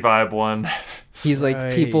rapey vibe one. He's like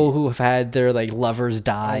Right. people who have had their like lovers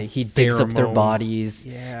die. He digs up their pheromones. bodies,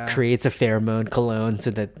 Yeah. creates a pheromone cologne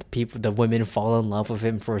so that the women fall in love with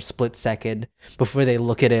him for a split second before they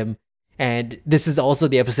look at him. And this is also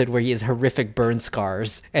the episode where he has horrific burn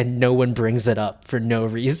scars, and no one brings it up for no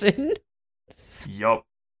reason. Yup.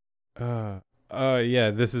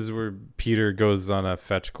 Yeah, this is where Peter goes on a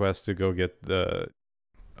fetch quest to go get the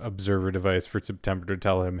observer device for September to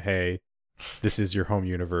tell him, hey, this is your home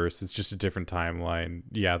universe. It's just a different timeline.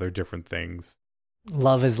 Yeah, they're different things.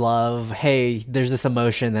 Love is love. Hey, there's this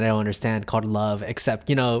emotion that I don't understand called love, except,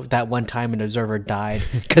 that one time an observer died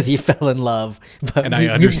because he fell in love. But And I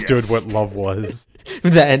understood what love was.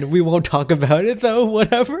 Then we won't talk about it, though,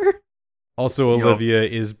 whatever. Also, Yup. Olivia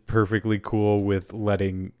is perfectly cool with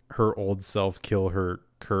letting her old self kill her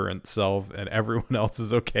current self, and everyone else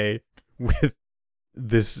is okay with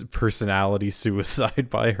this personality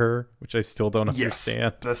suicide by her, which I still don't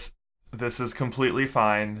understand. This is completely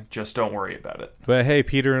fine. Just don't worry about it. But hey,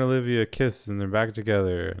 Peter and Olivia kiss and they're back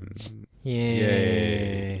together. And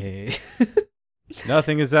Yay.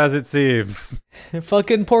 nothing is as it seems.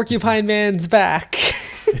 Fucking Porcupine Man's back.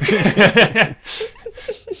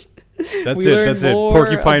 That's We learned That's it. more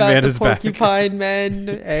Porcupine about Man the is back. Porcupine Men,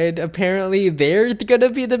 and apparently they're gonna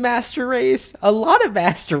be the master race. A lot of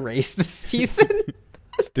master race this season.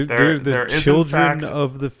 They're there the is, in children fact-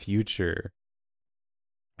 of the future.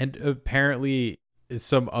 And apparently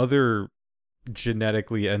some other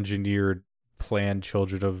genetically engineered planned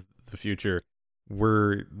children of the future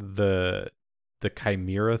were the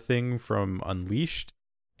chimera thing from Unleashed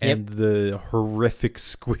and the horrific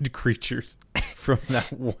squid creatures from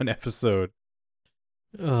that one episode.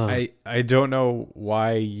 Ugh. I don't know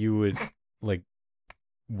why you would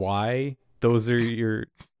why those are your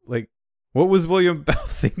what was William Bell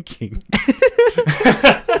thinking?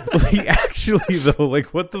 Actually though,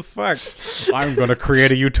 what the fuck? I'm gonna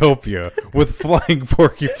create a utopia with flying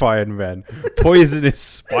porcupine men, poisonous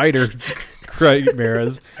spider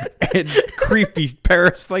chimeras, and creepy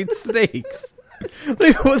parasite snakes.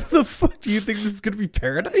 What the fuck? Do you think this is gonna be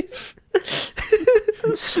paradise?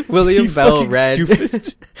 William You Bell fucking read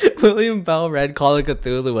stupid. William Bell read Call of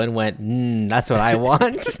Cthulhu and went, that's what I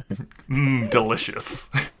want. Delicious.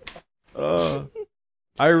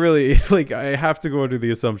 I really I have to go under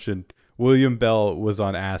the assumption William Bell was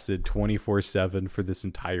on acid 24/7 for this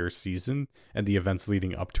entire season and the events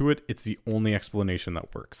leading up to it. It's the only explanation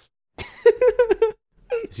that works.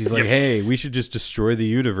 He's like, hey, we should just destroy the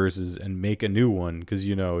universes and make a new one because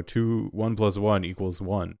 1 + 1 =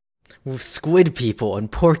 1. With squid people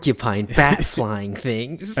and porcupine bat flying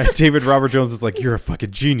things. And David Robert Jones is like, you're a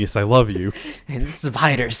fucking genius. I love you. And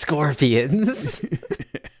spider scorpions.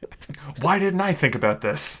 Why didn't I think about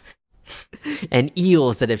this? And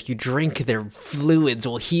eels that if you drink their fluids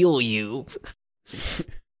will heal you.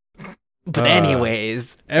 But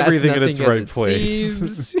anyways, everything that's in its nothing as right it place.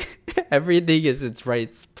 seems. Everything is its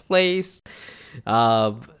right place.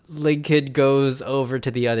 Lincoln goes over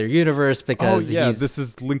to the other universe because this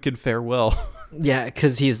is Lincoln Farewell.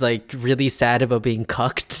 because he's really sad about being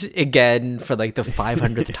cucked again for the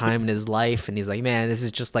 500th time in his life, and he's like, man, this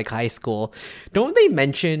is just like high school. Don't they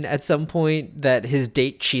mention at some point that his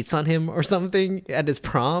date cheats on him or something at his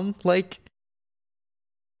prom,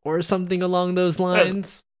 or something along those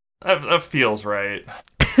lines? That feels right.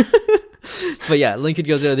 But yeah, Lincoln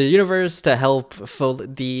goes to the universe to help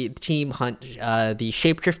the team hunt the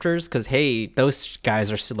shapeshifters, because hey, those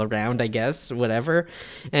guys are still around, I guess, whatever.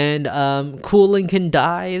 And cool Lincoln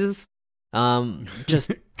dies.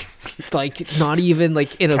 Just like not even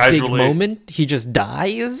like in a Casually. big moment, he just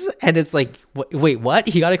dies, and it's like, wait, what?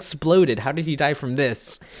 He got exploded. How did he die from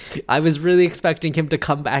this? I was really expecting him to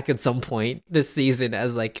come back at some point this season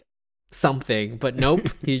as like something, but nope,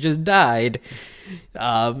 he just died.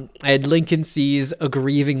 And Lincoln sees a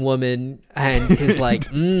grieving woman and is like,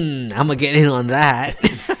 I'm gonna get in on that.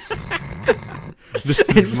 This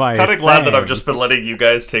is my Kind of glad that thing. I've just been letting you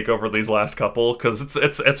guys take over these last couple, because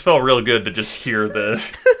it's felt real good to just hear the.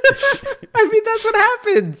 I mean, that's what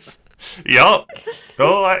happens. Yup.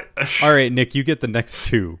 Oh, All right, Nick, you get the next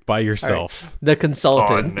two by yourself. The Oh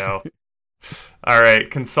consultant. no. All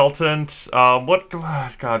right, consultant. What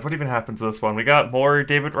even happens to this one? We got more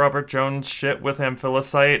David Robert Jones shit with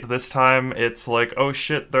Amphilicite. This time it's like, oh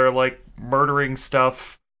shit, they're like murdering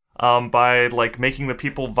stuff by like making the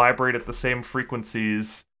people vibrate at the same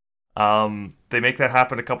frequencies. They make that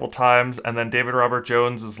happen a couple times, and then David Robert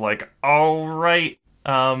Jones is like, all right,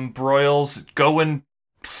 Broyles, go and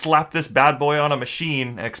slap this bad boy on a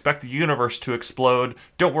machine and expect the universe to explode.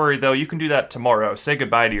 Don't worry, though, you can do that tomorrow. Say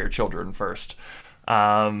goodbye to your children first.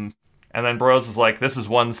 And then Broyles is like, this is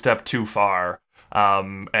one step too far,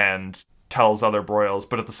 and tells other Broyles.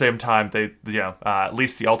 But at the same time, at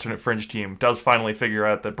least the alternate Fringe team does finally figure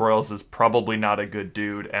out that Broyles is probably not a good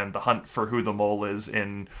dude, and the hunt for who the mole is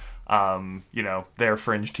in, their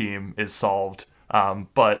Fringe team is solved.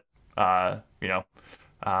 But their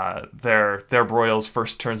Broyles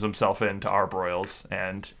first turns himself in to our Broyles,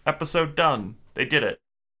 and episode done. They did it.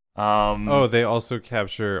 They also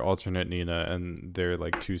capture alternate Nina, and they're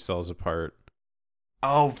like 2 cells apart.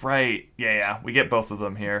 Oh, right. Yeah, we get both of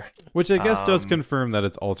them here. Which I guess does confirm that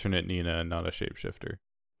it's alternate Nina and not a shapeshifter.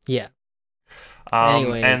 Yeah.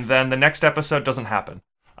 Anyways. And then the next episode doesn't happen.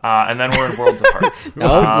 And then we're in Worlds Apart.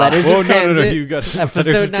 Letters of Transit. No, you got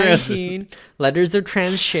Episode 19. Letters of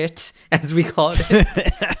Trans shit, as we called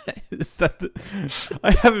it. Is that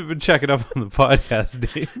I haven't been checking up on the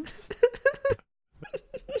podcast names.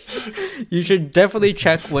 You should definitely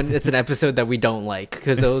check when it's an episode that we don't like,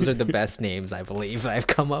 because those are the best names, I believe, that I've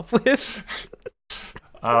come up with.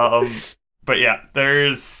 But yeah,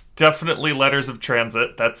 there's definitely Letters of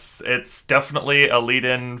Transit. It's definitely a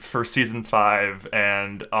lead-in for season 5,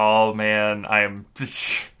 and oh man, I'm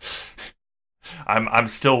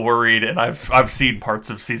still worried, and I've seen parts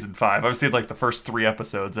of season 5. I've seen like the first 3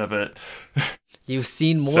 episodes of it. You've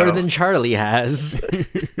seen more than Charlie has.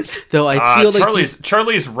 Though I feel like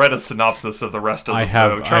Charlie's read a synopsis of the rest of the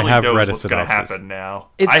show. Charlie knows what's going to happen now.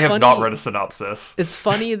 I have not read a synopsis. It's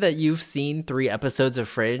funny that you've seen 3 episodes of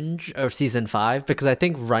Fringe of season 5, because I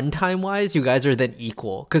think runtime wise, you guys are then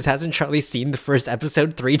equal. Because hasn't Charlie seen the first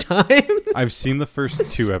episode 3 times? I've seen the first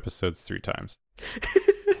 2 episodes 3 times.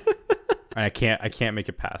 I can't make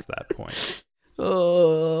it past that point.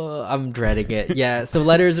 Oh, I'm dreading it. Yeah, so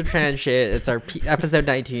Letters of Trans shit. It's our episode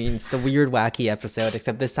 19. It's the weird, wacky episode,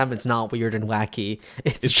 except this time it's not weird and wacky.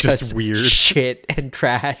 It's just weird shit and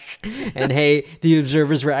trash. And hey, the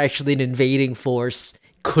observers were actually an invading force.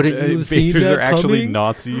 Couldn't you have seen that are actually coming?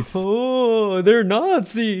 Nazis. Oh, they're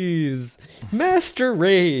Nazis. Master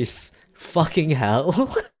race. Fucking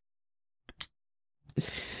hell.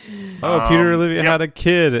 Peter Olivia had a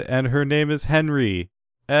kid, and her name is Henry.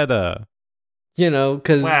 Edda. You know,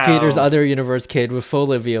 because Wow. Peter's other universe kid with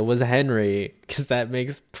Olivia was Henry, because that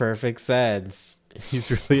makes perfect sense. He's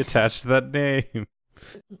really attached to that name.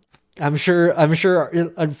 I'm sure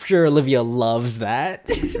Olivia loves that.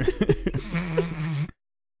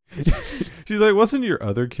 She's like, wasn't your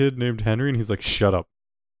other kid named Henry? And he's like, shut up.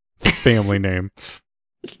 It's a family name.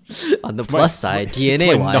 On the It's plus my- side, it's my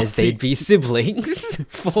DNA wise, Nazi- they'd be siblings.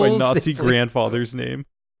 It's my Nazi grandfather's name.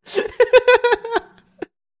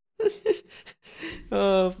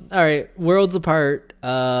 All right, Worlds Apart.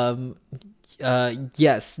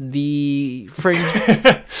 Yes, the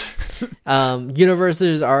Fringe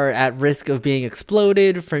universes are at risk of being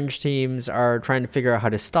exploded. Fringe teams are trying to figure out how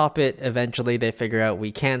to stop it. Eventually, they figure out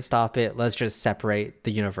we can't stop it. Let's just separate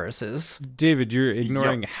the universes. David, you're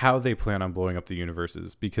ignoring how they plan on blowing up the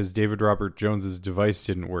universes, because David Robert Jones's device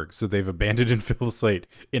didn't work, so they've abandoned Amphilicite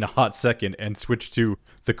in a hot second and switched to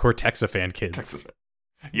the Cortexiphan kids.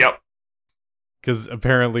 Yep. Because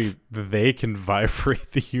apparently they can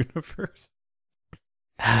vibrate the universe.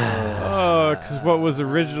 Because what was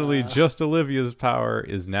originally just Olivia's power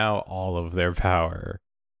is now all of their power.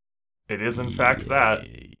 It is, in fact, that.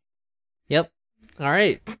 Yep. All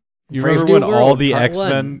right. You Brave remember New when all World, the Part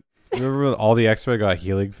X-Men Remember when all the X-Men got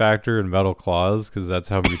healing factor and metal claws because that's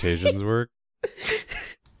how mutations work?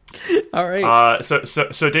 All right.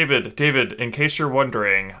 So David, in case you're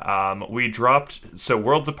wondering, we dropped. So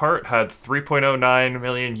Worlds Apart had 3.09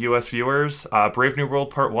 million US viewers. Brave New World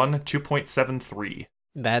Part 1, 2.73.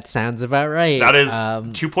 That sounds about right. That is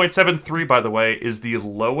 2.73, by the way, is the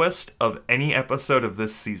lowest of any episode of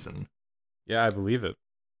this season. Yeah, I believe it.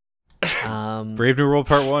 Brave New World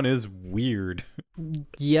Part 1 is weird.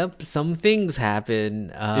 Yep, some things happen.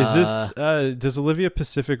 Is this, does Olivia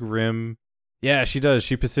Pacific Rim... Yeah, she does.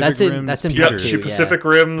 She Pacific Rims that's in Peter. part Yeah, two, she Pacific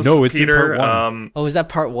Rims No, it's Peter. in part 1. Oh, is that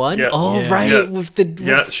part 1? Yeah. Oh, Yeah. right. Yeah. With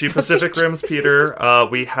the She Pacific Rims Peter.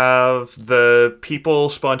 We have the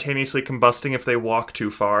people spontaneously combusting if they walk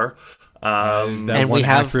too far. That And one we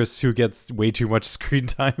have- actress who gets way too much screen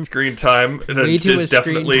time. Screen time Way too much is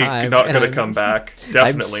definitely screen time, not and going to I'm- come back. I'm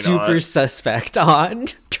Definitely super not. suspect on.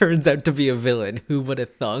 Turns out to be a villain. Who would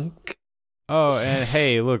have thunk? Oh, and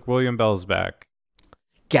hey, look, William Bell's back.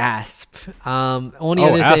 Gasp. Only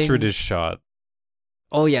Oh, other Astrid thing. is shot.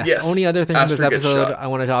 Oh yes. Yes, Only other thing from this Astrid gets episode shot. I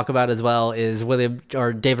want to talk about as well is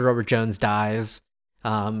David Robert Jones dies.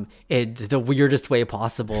 In the weirdest way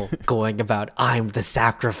possible, going about I'm the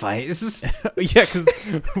sacrifice. Yeah, because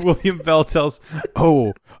William Bell tells,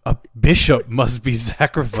 "Oh, a bishop must be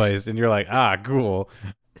sacrificed," and you're like, "Ah, cool.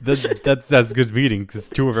 That's good meeting because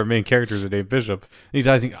two of our main characters are named Bishop." And he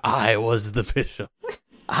dies. I was the bishop.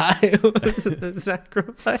 I was the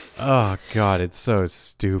sacrifice. Oh God, it's so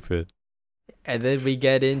stupid. And then we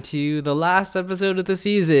get into the last episode of the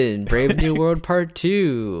season, Brave New World Part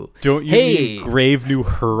 2. Don't you Hey! mean Grave New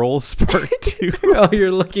Hurls Part 2? Oh,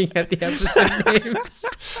 you're looking at the episode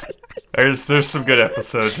names. There's some good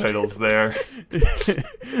episode titles there.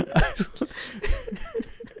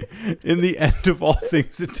 In the end of all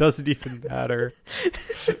things, it doesn't even matter.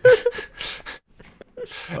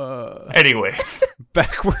 Anyways,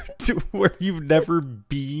 Backward to where you've never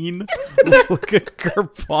been, like a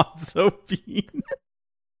garbanzo bean.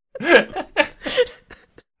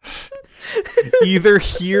 Either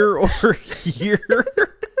here or here.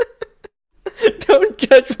 Don't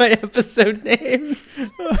judge my episode names.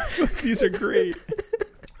 These are great.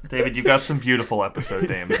 David, you got some beautiful episode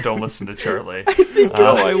names. Don't listen to Charlie.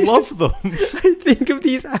 Oh, I love them. I think of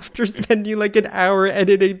these after spending like an hour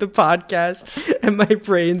editing the podcast, and my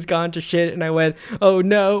brain's gone to shit, and I went, oh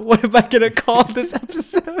no, what am I going to call this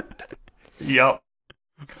episode? Yep.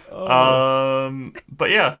 But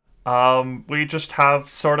yeah. We just have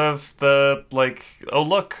sort of the oh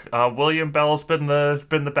look, William Bell's been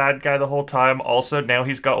the bad guy the whole time. Also, now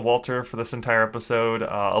he's got Walter for this entire episode.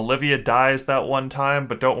 Olivia dies that one time,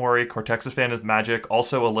 but don't worry, Cortexiphan is magic.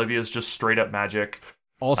 Also, Olivia's just straight up magic.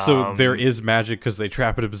 Also, there is magic because they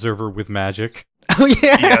trap an observer with magic. Oh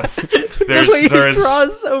yeah. Yes, The way he there's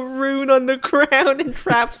draws a rune on the ground and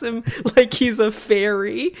traps him like he's a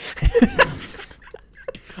fairy.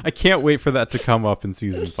 I can't wait for that to come up in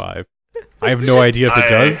season 5. I have no idea if it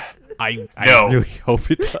does. I No. really hope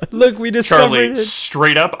it does. Look, we discovered Charlie, it.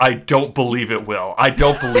 straight up, I don't believe it will. I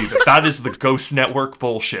don't believe it. That is the Ghost Network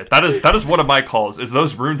bullshit. That is one of my calls. Is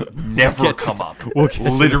those runes never come up? we'll get to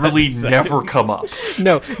Literally that in a never come up.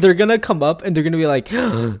 No, they're gonna come up and they're gonna be like,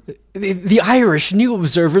 the Irish new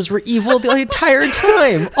observers were evil the entire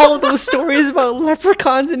time. All those stories about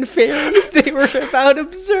leprechauns and fairies, they were about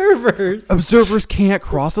observers. Observers can't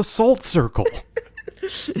cross a salt circle.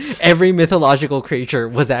 Every mythological creature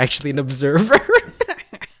was actually an observer.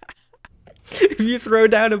 If you throw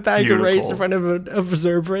down a bag of rice in Beautiful. front of an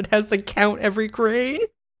observer, it has to count every grain.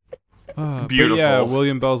 But yeah, Beautiful.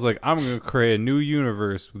 William Bell's like, I'm going to create a new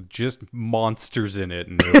universe with just monsters in it,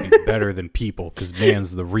 and it'll be better than people, because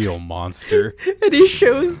man's the real monster. And he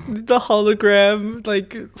shows the hologram,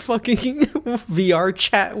 like, fucking VR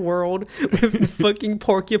chat world with fucking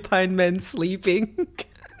porcupine men sleeping.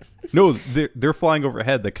 No, they're flying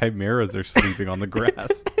overhead. The chimeras are sleeping on the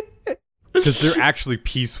grass. Because they're actually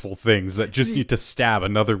peaceful things that just need to stab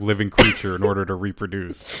another living creature in order to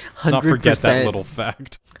reproduce. Let's not forget that 100%. little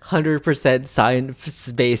fact. 100%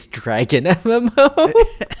 science-based dragon MMO.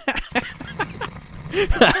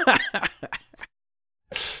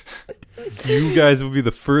 You guys will be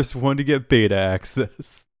the first one to get beta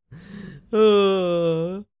access.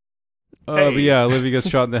 Uh, But yeah, Olivia gets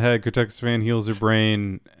shot in the head. Cortexiphan heals her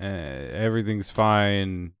brain. Everything's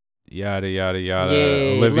fine. Yada, yada, yada.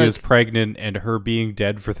 Yay, Olivia's look. pregnant, and her being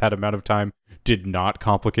dead for that amount of time did not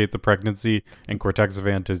complicate the pregnancy. And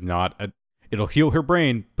Cortexiphan does not. It'll heal her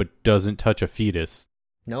brain, but doesn't touch a fetus.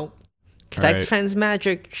 nope. Katexafan's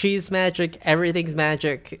magic, she's magic, everything's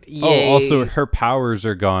magic. Yay. Oh, also her powers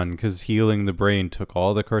are gone because healing the brain took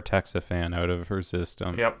all the Cortexiphan out of her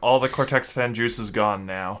system. Yep, all the Cortexiphan juice is gone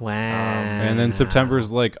now. Wow. And then September's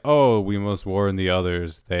like, oh, we must warn the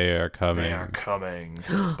others. They are coming. They are coming.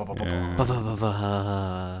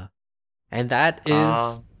 And that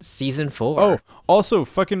is season 4. Oh, also,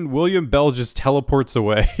 fucking William Bell just teleports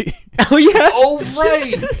away. Oh yeah. Oh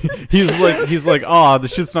right. he's like, the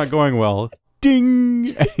shit's not going well.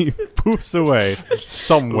 Ding! And he poofs away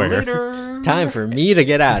somewhere. Later. Time for me to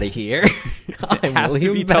get out of here. It has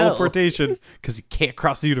to be teleportation because you can't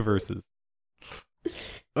cross universes.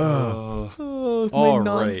 Oh, All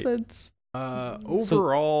my right. nonsense.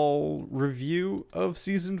 Overall review of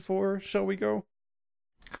season 4, shall we go?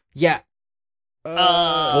 Yeah.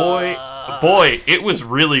 Boy, it was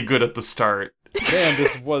really good at the start. Man,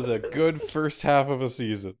 this was a good first half of a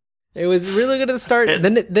season. It was really good at the start.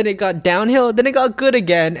 Then it got downhill. Then it got good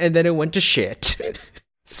again, and then it went to shit.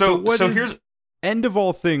 So here's end of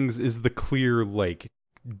all things is the clear like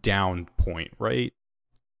down point, right?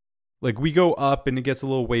 Like we go up and it gets a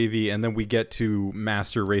little wavy, and then we get to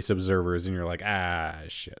Master Race Observers, and you're like,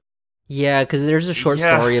 shit. Yeah, because there's a short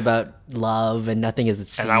story about love and nothing as it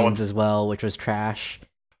seems as well, which was trash.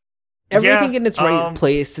 Everything in its right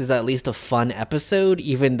place is at least a fun episode,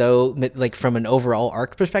 even though, like, from an overall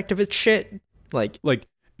arc perspective, it's shit. Like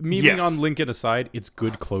memeing on Lincoln aside, it's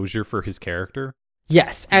good closure for his character.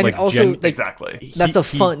 Yes, and like, also exactly. That's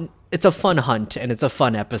it's a fun hunt and it's a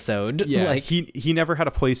fun episode. Yeah, like he never had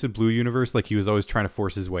a place in Blue Universe. Like he was always trying to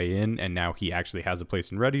force his way in, and now he actually has a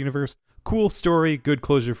place in Red Universe. Cool story, good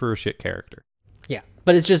closure for a shit character. Yeah,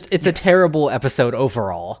 but it's a terrible episode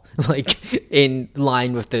overall. Like in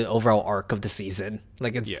line with the overall arc of the season.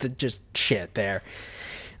 Like it's just shit there.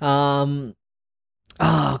 Oh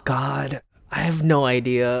God, I have no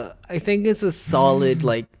idea. I think it's a solid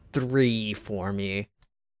like 3 for me.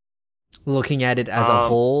 Looking at it as a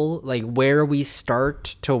whole, like where we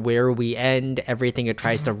start to where we end, everything it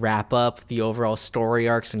tries to wrap up, the overall story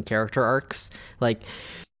arcs and character arcs, like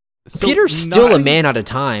Peter's still a man at a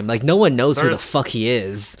time. Like no one knows who the fuck he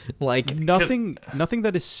is. Like nothing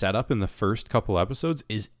that is set up in the first couple episodes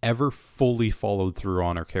is ever fully followed through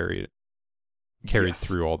on or carried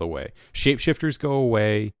through all the way. Shapeshifters go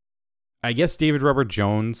away. I guess David Robert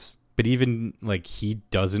Jones, but even like he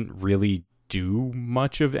doesn't really do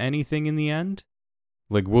much of anything in the end.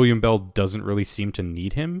 Like William Bell doesn't really seem to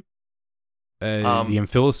need him. The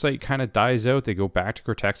Amphilicite kind of dies out. They go back to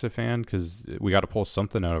Cortexiphan because we got to pull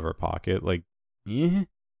something out of our pocket. Like, yeah.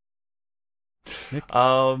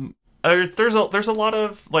 There's a lot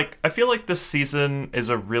of like I feel like this season has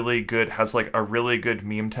a really good meme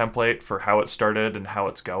template for how it started and how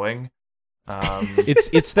it's going.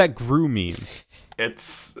 It's that Gru meme.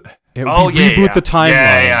 Reboot the timeline.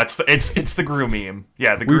 Yeah. It's the Gru meme.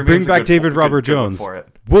 Yeah, the Gru we bring back David Robert good Jones. for it.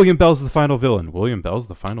 William Bell's the final villain. William Bell's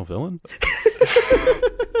the final villain.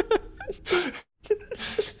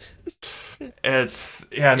 It's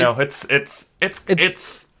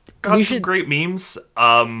got some great memes.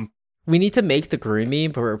 We need to make the Gru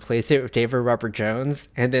meme, but replace it with David Robert Jones,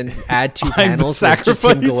 and then add 2 panels that's just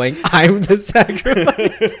him going, "I'm the sacrifice."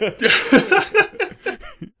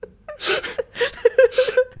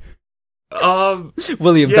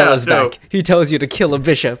 William Bell is back. He tells you to kill a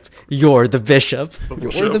bishop. You're the bishop.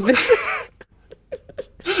 You're the bishop.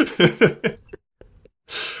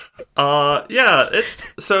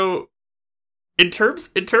 It's so in terms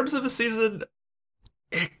of a season,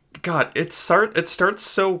 it starts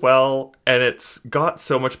so well, and it's got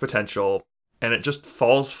so much potential, and it just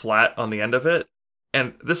falls flat on the end of it.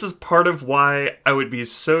 And this is part of why I would be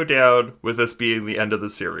so down with this being the end of the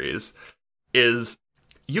series, is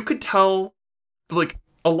you could tell, like,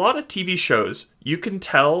 a lot of TV shows, you can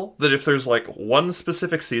tell that if there's, like, one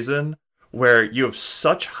specific season where you have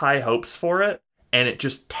such high hopes for it, and it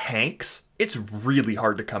just tanks, it's really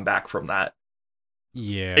hard to come back from that.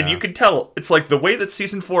 Yeah. And you can tell, it's like the way that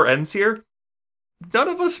season 4 ends here, none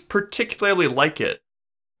of us particularly like it,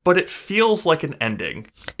 but it feels like an ending.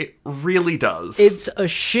 It really does. It's a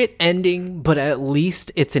shit ending, but at least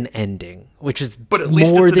it's an ending, which is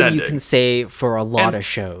more than you can say for a lot of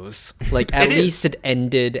shows. Like, at least it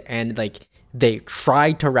ended, and, like, they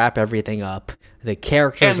tried to wrap everything up. The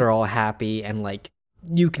characters are all happy, and, like,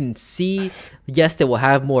 you can see, yes, they will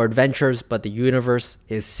have more adventures, but the universe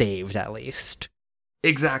is saved, at least.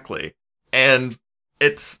 Exactly. And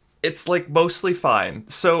it's like mostly fine.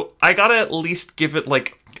 So I gotta at least give it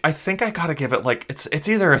like, I think I gotta give it like, it's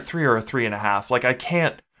either a 3 or a 3.5. Like I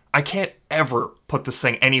can't ever put this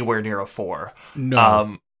thing anywhere near a 4.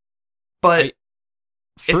 No. But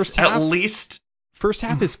First it's half, at least first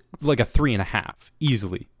half is like a 3.5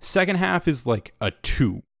 easily. Second half is like a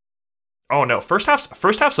 2. Oh no, first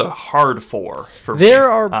half's a hard 4 for me. There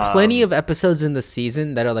are plenty of episodes in the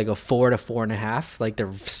season that are like a 4 to 4.5. Like they're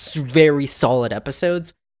very solid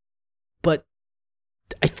episodes, but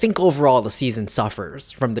I think overall the season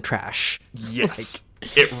suffers from the trash. Yes,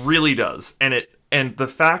 it really does, and the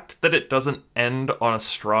fact that it doesn't end on a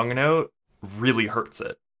strong note really hurts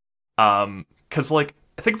it. Because like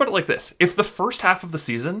think about it like this: if the first half of the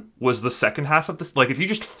season was the second half of this, like if you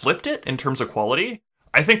just flipped it in terms of quality,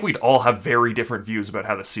 I think we'd all have very different views about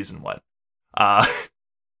how the season went.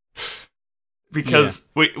 Because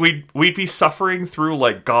we'd be suffering through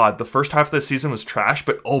like, God, the first half of the season was trash,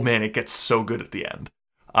 but oh man, it gets so good at the end.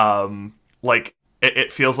 Like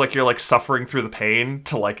it feels like you're like suffering through the pain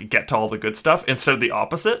to like get to all the good stuff instead of the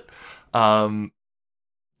opposite. And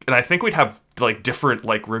I think we'd have like different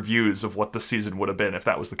like reviews of what the season would have been if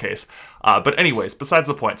that was the case. But anyways, besides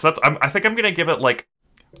the point. So I think I'm gonna give it a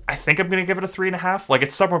 3.5. Like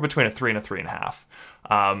it's somewhere between a 3 and a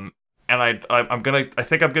 3.5. And I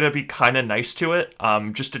think I'm gonna be kind of nice to it.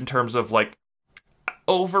 Just in terms of like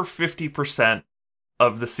over 50%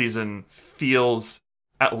 of the season feels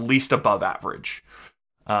at least above average.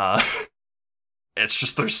 It's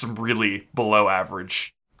just there's some really below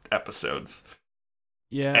average episodes.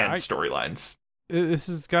 Yeah, and storylines. This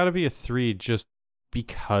has got to be a 3 just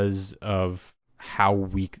because of how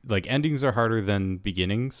weak. Like endings are harder than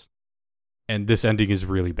beginnings, and this ending is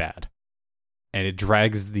really bad, and it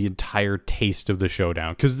drags the entire taste of the show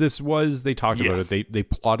down. Because they talked about it. They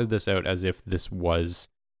plotted this out as if this was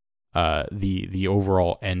the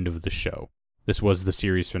overall end of the show. This was the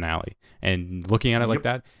series finale, and looking at it like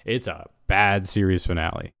that, it's a bad series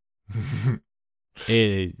finale.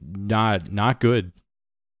 Not good.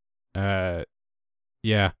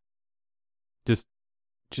 Yeah. Just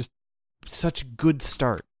such a good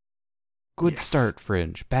start. Good start,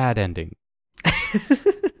 Fringe. Bad ending.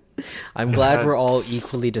 I'm glad we're all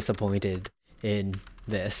equally disappointed in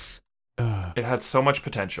this. It had so much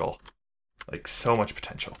potential. Like, so much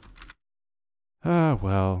potential.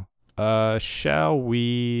 Well. Shall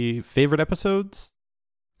we... Favorite episodes?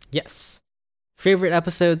 Yes. Favorite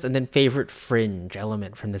episodes and then favorite Fringe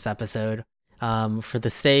element from this episode. For the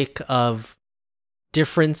sake of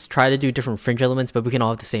difference, try to do different Fringe elements, but we can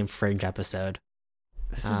all have the same Fringe episode.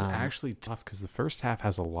 This is actually tough because the first half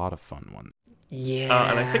has a lot of fun ones. Yeah.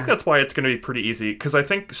 And I think that's why it's going to be pretty easy, because I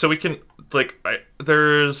think, so we can, like,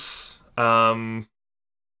 there's, like,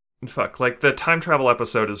 the time travel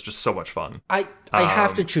episode is just so much fun. I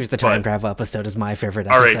have to choose the time travel episode as my favorite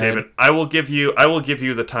episode. All right, David, I will give you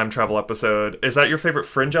the time travel episode. Is that your favorite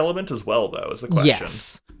Fringe element as well, though, is the question?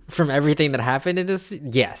 Yes. From everything that happened in this,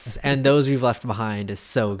 yes. And Those We've Left Behind is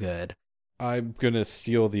so good. I'm going to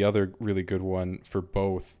steal the other really good one for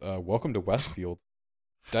both. Welcome to Westfield.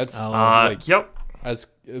 That's yep. As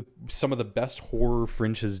some of the best horror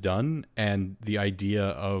Fringe has done, and the idea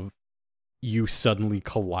of you suddenly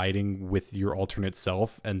colliding with your alternate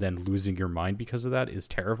self and then losing your mind because of that is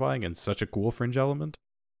terrifying and such a cool Fringe element.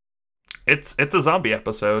 It's a zombie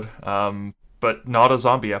episode, but not a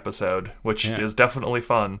zombie episode, which is definitely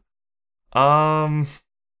fun.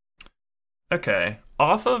 Okay,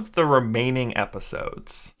 off of the remaining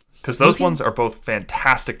episodes, because those ones are both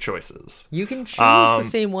fantastic choices. You can choose the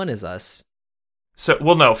same one as us. So,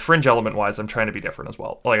 well, no, Fringe element wise, I'm trying to be different as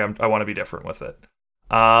well. Like, I want to be different with it.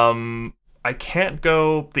 I can't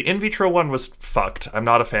go. The in vitro one was fucked. I'm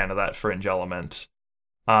not a fan of that Fringe element.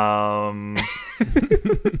 Oh,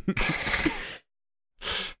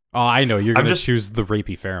 I know. You're going to choose the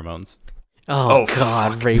rapey pheromones. Oh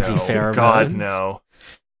God, rapey pheromones. God, no.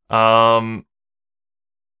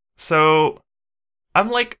 So I'm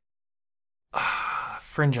like,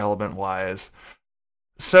 Fringe element wise.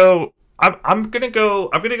 So I'm gonna go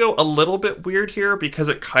a little bit weird here because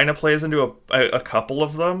it kind of plays into a couple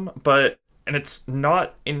of them, and it's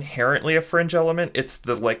not inherently a Fringe element. It's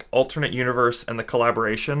the like alternate universe and the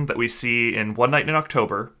collaboration that we see in One Night in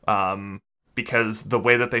October. Because the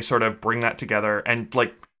way that they sort of bring that together, and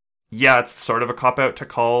like, yeah, it's sort of a cop out to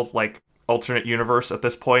call like alternate universe at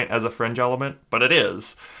this point as a Fringe element, but it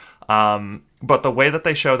is. But the way that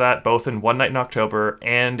they show that both in One Night in October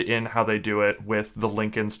and in how they do it with the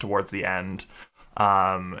Lincolns towards the end,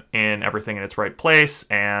 in Everything in Its Right Place,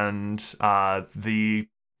 and to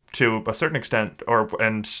a certain extent,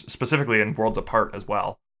 and specifically in Worlds Apart as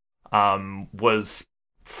well, was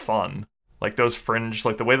fun. Like those Fringe,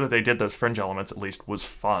 like the way that they did those Fringe elements at least was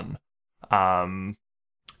fun. And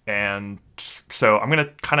so I'm gonna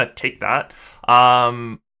kind of take that.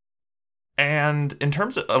 And And in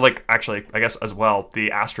terms of, like, actually, I guess as well,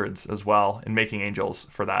 the Astrids as well, and Making Angels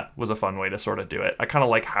for that was a fun way to sort of do it. I kind of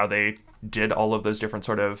like how they did all of those different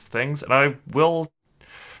sort of things, and I will,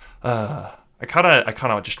 I kind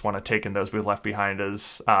of just want to take in Those We Left Behind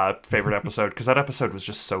as favorite episode, because that episode was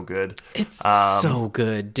just so good. It's so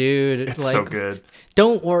good, dude. It's so good.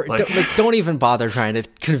 Don't worry. Don't even bother trying to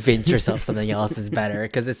convince yourself something else is better,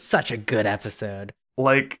 because it's such a good episode.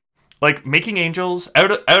 Like Making Angels,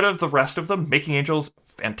 out of the rest of them, Making Angels,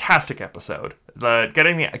 fantastic episode.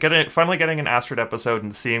 Finally getting an Astrid episode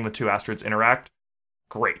and seeing the two Astrids interact,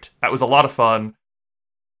 great. That was a lot of fun.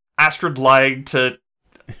 Astrid lying to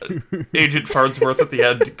Agent Farnsworth at the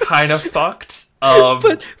end, kind of fucked.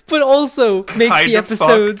 But also makes the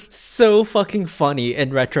episode so fucking funny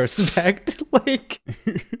in retrospect. Like,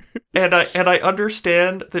 and I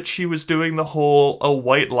understand that she was doing the whole a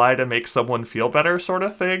white lie to make someone feel better sort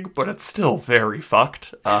of thing, but it's still very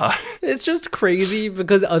fucked. It's just crazy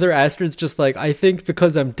because other Astrid's just like, I think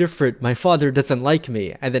because I'm different, my father doesn't like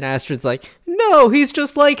me, and then Astrid's like, no, he's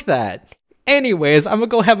just like that. Anyways, I'm gonna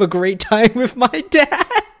go have a great time with my dad.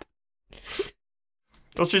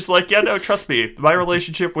 It's just like, yeah, no, trust me, my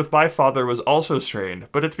relationship with my father was also strained,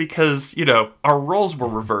 but it's because, our roles were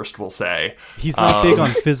reversed, we'll say. He's not big on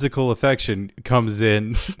physical affection, comes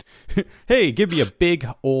in, hey, give me a big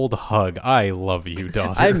old hug. I love you,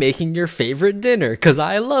 daughter. I'm making your favorite dinner because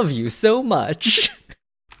I love you so much.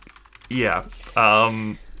 Yeah.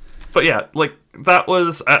 But yeah, like, that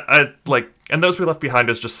was, and Those We Left Behind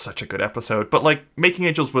is just such a good episode. But, like, Making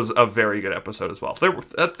Angels was a very good episode as well. There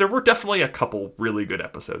were definitely a couple really good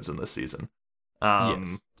episodes in this season.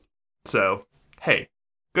 Yes. So, hey,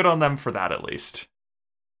 good on them for that at least.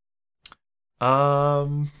 What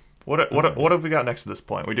have we got next at this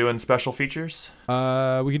point? We doing special features? We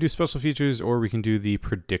can do special features, or we can do the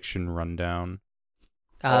prediction rundown.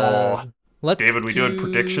 David, we doing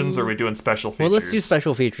predictions or are we doing special features? Well, let's do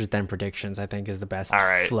special features then predictions, I think is the best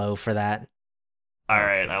flow for that. All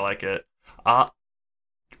right, I like it.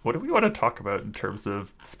 What do we want to talk about in terms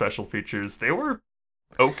of special features? They were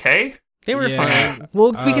okay. They were fine.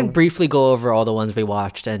 Well, we can briefly go over all the ones we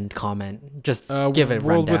watched and comment. Just give it a rundown.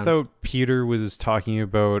 World Without Peter was talking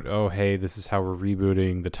about, oh, hey, this is how we're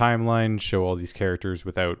rebooting the timeline, show all these characters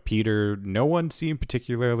without Peter. No one seemed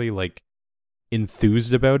particularly,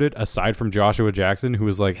 enthused about it, aside from Joshua Jackson, who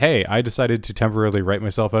was like, hey, I decided to temporarily write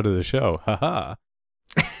myself out of the show. Haha.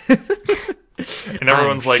 And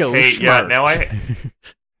everyone's like, hey, smart.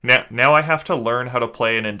 now I have to learn how to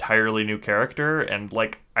play an entirely new character, and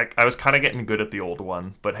I was kind of getting good at the old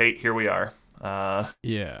one, but hey, here we are.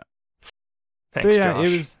 Yeah. Thanks,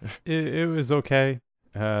 Josh. It was okay.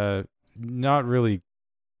 Not really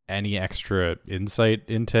any extra insight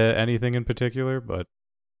into anything in particular, but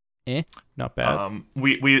not bad.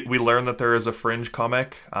 We learned that there is a Fringe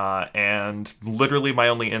comic, and literally my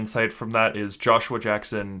only insight from that is Joshua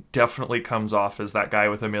Jackson definitely comes off as that guy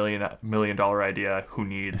with $1 million idea who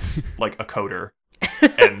needs a coder,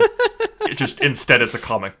 and instead it's a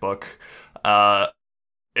comic book.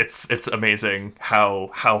 It's amazing how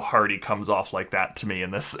hard he comes off like that to me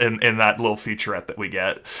in that little featurette that we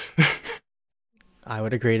get. I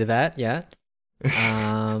would agree to that. Yeah.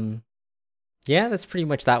 Yeah, that's pretty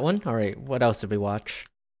much that one. All right, what else did we watch?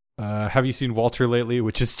 Have you seen Walter lately?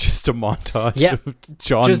 Which is just a montage of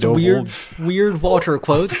John just Noble. weird Walter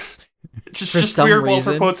quotes. just weird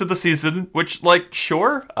Walter quotes of the season. Which,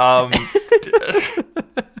 sure.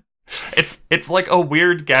 It's like a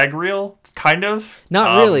weird gag reel, kind of.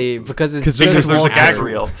 Not really, because there's a gag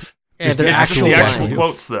reel. And it's just the actual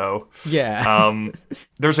quotes, though. Yeah.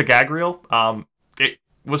 There's a gag reel. It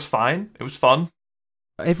was fine. It was fun.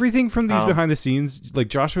 Everything from these behind the scenes,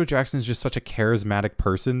 Joshua Jackson is just such a charismatic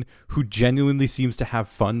person who genuinely seems to have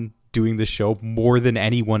fun doing this show more than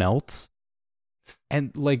anyone else.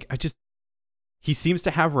 And he seems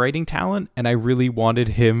to have writing talent, and I really wanted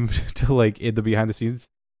him to in the behind the scenes.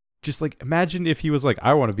 Just imagine if he was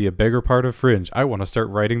I want to be a bigger part of Fringe. I want to start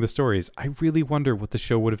writing the stories. I really wonder what the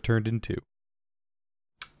show would have turned into.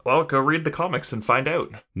 Well, go read the comics and find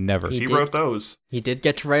out. Never. He wrote those. He did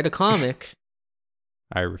get to write a comic.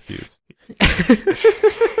 I refuse.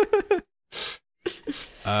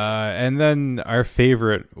 And then our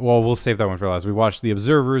favorite, we'll save that one for last. We watched The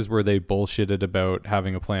Observers, where they bullshitted about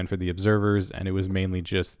having a plan for The Observers, and it was mainly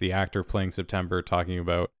just the actor playing September talking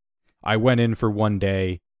about, I went in for one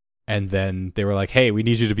day, and then they were like, hey, we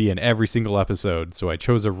need you to be in every single episode, so I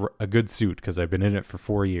chose a good suit because I've been in it for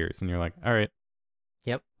 4 years. And you're like, all right.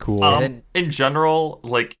 Yep. Cool. In general,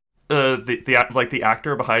 the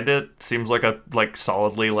actor behind it seems like a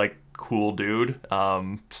solidly cool dude.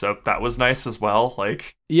 So that was nice as well.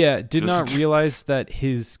 Like, yeah, did not realize that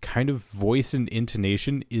his kind of voice and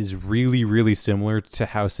intonation is really, really similar to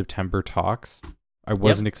how September talks. I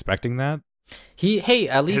wasn't expecting that.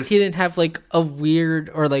 At least he didn't have like a weird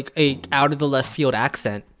or like a out of the left field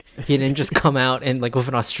accent. He didn't just come out and like with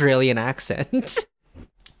an Australian accent.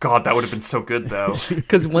 God, that would have been so good though.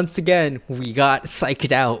 Because once again, we got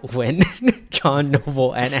psyched out when John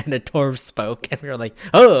Noble and Anna Torv spoke, and we were like,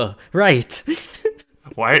 "Oh, right."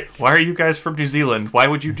 Why are you guys from New Zealand? Why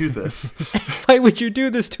would you do this? Why would you do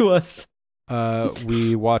this to us?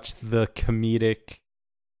 We watched the comedic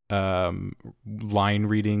line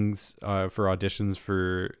readings for auditions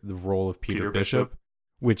for the role of Peter Bishop,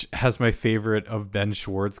 which has my favorite of Ben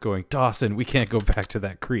Schwartz going, "Dawson, we can't go back to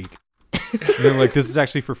that creek." And then like, this is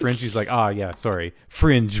actually for Fringe. He's like, yeah, sorry,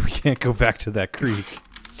 Fringe, we can't go back to that creek.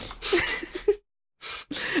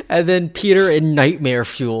 And then Peter in Nightmare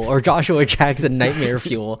Fuel, or Joshua Jackson Nightmare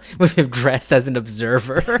Fuel, with him dressed as an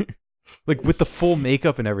observer. Like with the full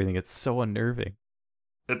makeup and everything, it's so unnerving.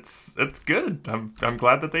 It's good. I'm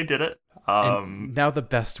glad that they did it. And now the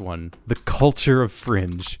best one, the culture of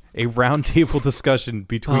Fringe, a roundtable discussion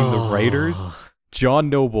between the writers, John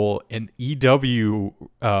Noble, an EW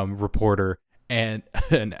reporter, and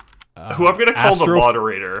an who I'm going to call the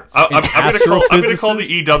moderator. I'm going to call the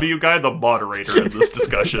EW guy the moderator in this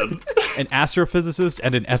discussion. An astrophysicist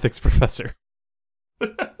and an ethics professor.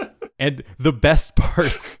 And the best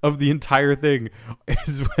parts of the entire thing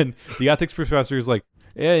is when the ethics professor is like,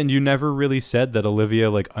 "Yeah, and you never really said that Olivia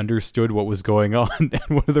like understood what was going on." And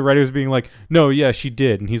one of the writers being like, "No, yeah, she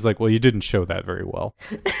did." And he's like, "Well, you didn't show that very well."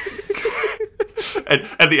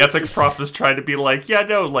 And the ethics prof is trying to be like, "Yeah,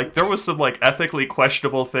 no, like there was some like ethically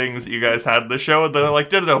questionable things that you guys had in the show," and they're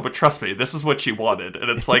like, no, but trust me, this is what she wanted." And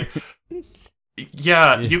it's like,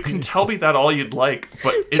 yeah, you can tell me that all you'd like,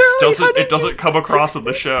 but it doesn't come across in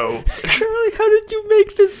the show. Charlie, how did you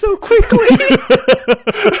make this so quickly?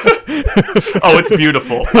 Oh, it's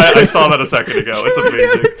beautiful. I saw that a second ago. It's amazing.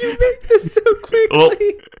 How did you make this so quickly? Well,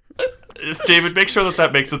 David, make sure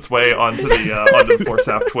that makes its way onto the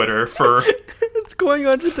Forsaf Twitter for. It's going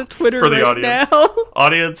onto the Twitter for the right audience. now.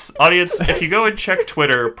 Audience, if you go and check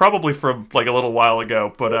Twitter, probably from like a little while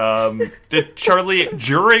ago, but did Charlie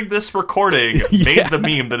during this recording made the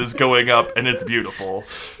meme that is going up, and it's beautiful.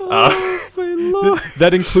 Oh my lord!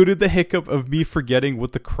 That included the hiccup of me forgetting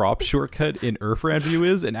what the crop shortcut in Earthran View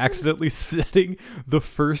is, and accidentally setting the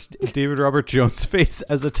first David Robert Jones face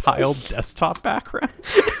as a tiled desktop background.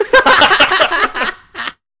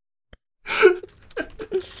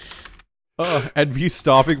 And me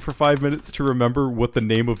stopping for 5 minutes to remember what the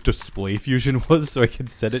name of Display Fusion was so I could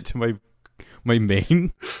set it to my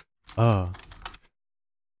main.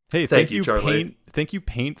 Hey, thank you, Charlie. Thank you,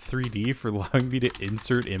 Paint 3D, for allowing me to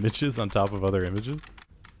insert images on top of other images.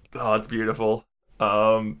 Oh, it's beautiful.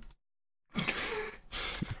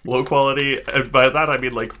 Low quality, and by that I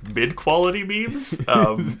mean like mid-quality memes.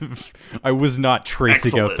 I was not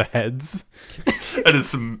tracing excellent. out the heads. That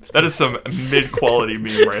is some mid-quality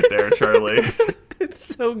meme right there, Charlie.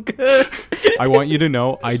 It's so good. I want you to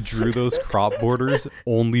know I drew those crop borders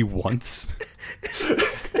only once.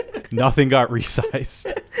 Nothing got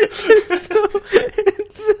resized.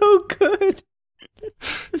 It's so good.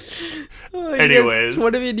 Anyways,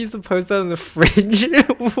 what if he needs to post that on the Fringe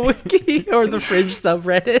wiki or the Fringe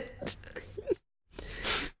subreddit?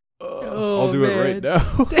 I'll do it right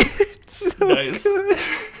now. It's so nice. good.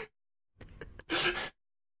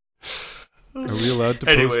 Are we allowed to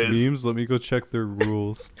post memes? Let me go check their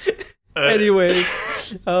rules. Anyways,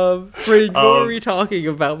 Fringe, what were we talking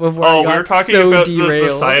about before? We were talking about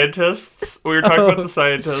the scientists. We were talking about the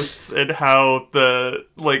scientists and how the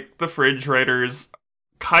Fringe writers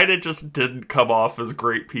kind of just didn't come off as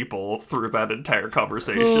great people through that entire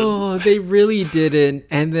conversation. Oh, they really didn't.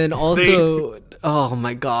 And then also, oh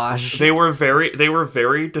my gosh, they were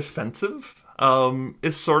very defensive.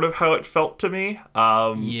 Is sort of how it felt to me.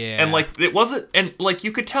 Yeah. And like it wasn't, and like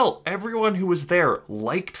you could tell everyone who was there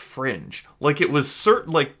liked Fringe. Like it was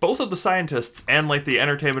certain, like both of the scientists and like the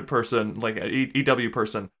entertainment person, like EW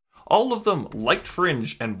person, all of them liked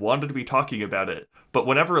Fringe and wanted to be talking about it. But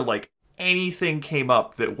whenever like anything came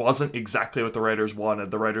up that wasn't exactly what the writers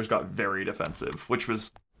wanted, the writers got very defensive, which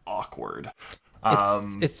was awkward.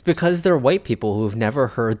 It's because they're white people who've never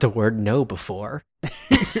heard the word no before.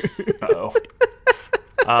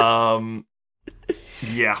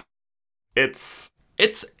 Yeah. It's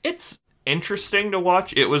interesting to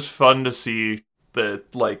watch. It was fun to see the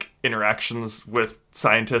like interactions with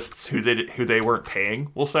scientists who they weren't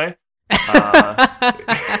paying, we'll say.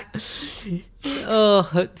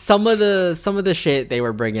 Oh, some of the shit they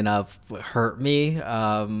were bringing up hurt me.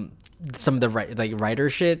 Some of the writer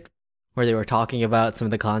shit where they were talking about some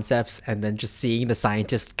of the concepts, and then just seeing the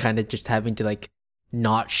scientists kind of just having to like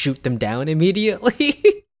not shoot them down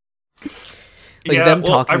immediately.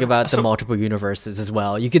 Talking about the multiple universes as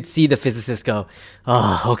well. You could see the physicists go,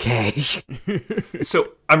 "Oh, okay."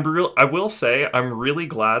 So I will say I'm really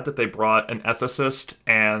glad that they brought an ethicist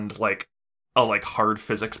and like a hard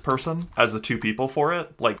physics person as the two people for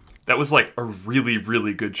it. Like that was like a really,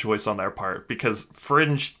 really good choice on their part, because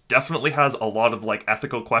Fringe definitely has a lot of like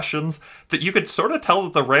ethical questions that you could sort of tell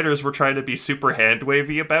that the writers were trying to be super hand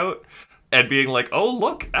wavy about. And being like, oh,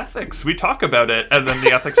 look, ethics, we talk about it. And then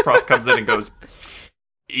the ethics prof comes in and goes,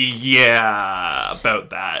 yeah,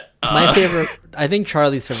 about that. My favorite, I think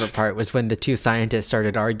Charlie's favorite part was when the two scientists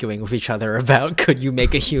started arguing with each other about could you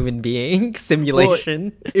make a human being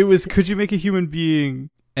simulation. Well, it was, could you make a human being?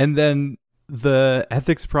 And then the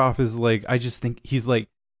ethics prof is like, I just think he's like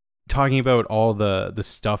talking about all the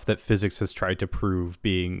stuff that physics has tried to prove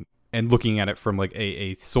being, and looking at it from like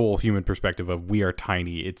a sole human perspective of we are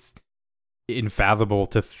tiny. It's unfathomable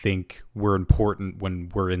to think we're important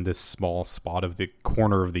when we're in this small spot of the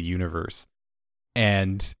corner of the universe.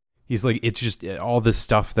 And he's like, it's just all this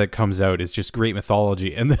stuff that comes out is just great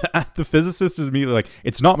mythology. And the physicist is immediately like,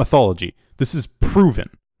 it's not mythology, this is proven.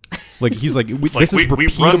 Like he's like, this is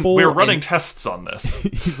repeatable. We're running tests on this.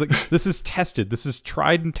 He's like, this is tested, this is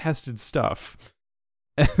tried and tested stuff.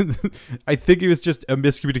 And I think it was just a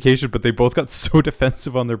miscommunication, but they both got so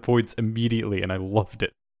defensive on their points immediately, and I loved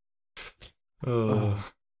it. All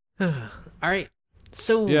right,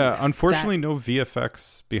 so yeah, unfortunately no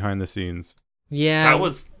VFX behind the scenes. Yeah, that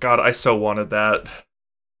was, God, I so wanted that.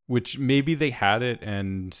 Which maybe they had it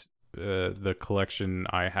and the collection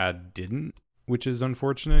I had didn't, which is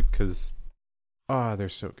unfortunate because they're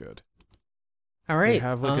so good. All right, they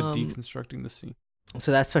have like a deconstructing the scene.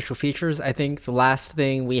 So that's special features. I think the last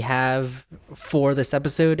thing we have for this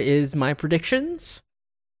episode is my predictions.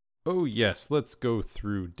 Oh, yes. Let's go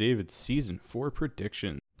through David's Season 4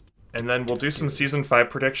 predictions. And then we'll do some Season 5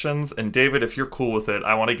 predictions. And David, if you're cool with it,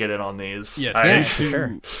 I want to get in on these. Yes,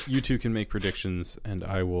 sure. You two can make predictions, and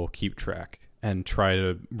I will keep track and try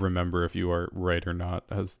to remember if you are right or not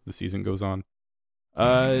as the season goes on.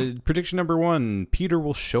 Prediction number 1, Peter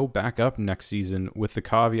will show back up next season, with the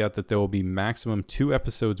caveat that there will be maximum 2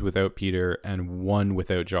 episodes without Peter and 1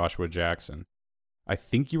 without Joshua Jackson. I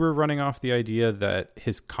think you were running off the idea that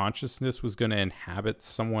his consciousness was going to inhabit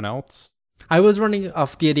someone else. I was running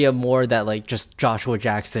off the idea more that like just Joshua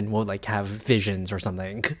Jackson will like have visions or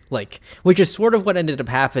something, like, which is sort of what ended up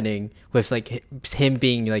happening with like him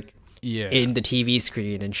being like in the TV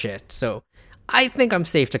screen and shit. So I think I'm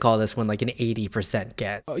safe to call this one like an 80%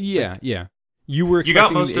 get. Yeah. You were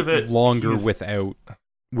expecting most of it longer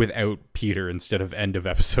without Peter instead of end of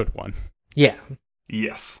episode 1. Yeah.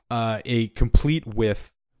 Yes. A complete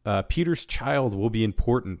with Peter's child will be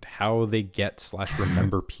important. How they get /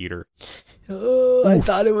 remember Peter. I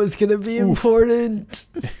thought it was gonna be important.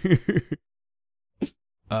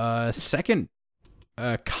 Second,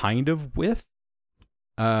 kind of with.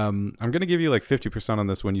 I'm gonna give you like 50% on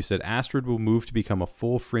this one. You said Astrid will move to become a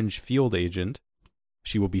full Fringe field agent.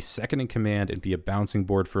 She will be second in command and be a bouncing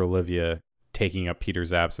board for Olivia, taking up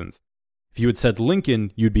Peter's absence. If you had said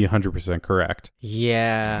Lincoln, you'd be 100% correct.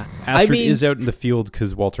 Yeah. Astrid is out in the field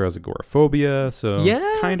because Walter has agoraphobia, so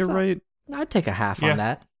kind of right. I'd take a half on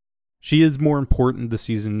that. She is more important this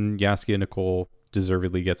season. Yaskia Nicole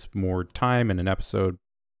deservedly gets more time in an episode.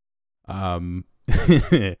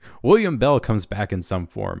 William Bell comes back in some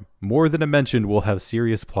form. More than a mention will have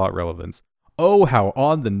serious plot relevance. Oh, how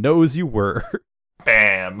on the nose you were.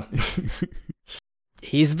 Bam.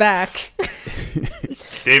 He's back.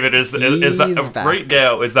 David, is that right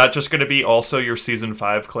now? Is that just going to be also your season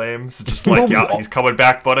 5 claims? Just like, he's coming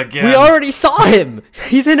back, but again, we already saw him.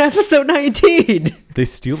 He's in episode 19. They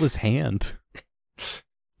steal his hand.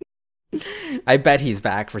 I bet he's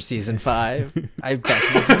back for season 5. I bet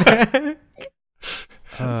he's back.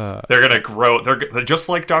 They're gonna grow. They're just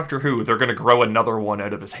like Doctor Who. They're gonna grow another one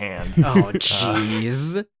out of his hand. Oh,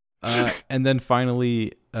 jeez. And then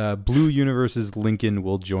finally, Blue Universe's Lincoln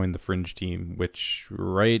will join the Fringe team, which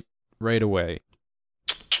right away.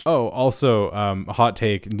 Oh, also, hot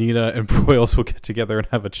take, Nina and Broyles will get together and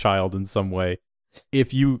have a child in some way.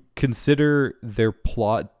 If you consider their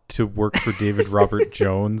plot to work for David Robert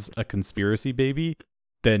Jones a conspiracy baby,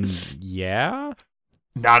 then yeah.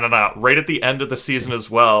 No. Right at the end of the season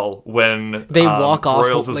as well, when they walk off,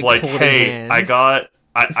 Broyles is like, hey, hands.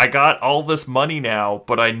 I got all this money now,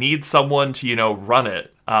 but I need someone to, run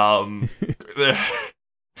it. They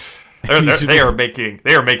are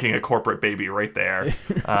making a corporate baby right there.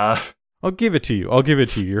 I'll give it to you.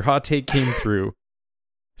 Your hot take came through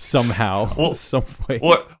somehow, some way.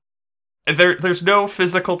 What? There's no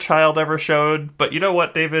physical child ever showed, but you know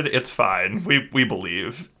what, David? It's fine. We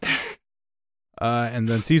believe. And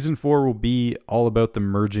then season 4 will be all about the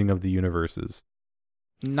merging of the universes.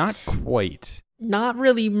 Not quite. Not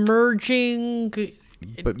really merging,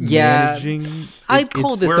 but managing. I'd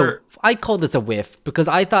call this a whiff, because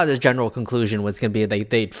I thought the general conclusion was going to be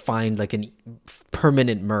they'd find like a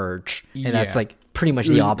permanent merge, and that's like pretty much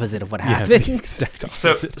the opposite of what happened. The exact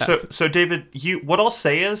opposite so David, what I'll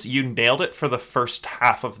say is you nailed it for the first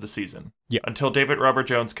half of the season. Yeah. Until David Robert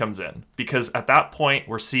Jones comes in, because at that point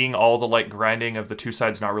we're seeing all the like grinding of the two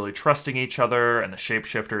sides not really trusting each other, and the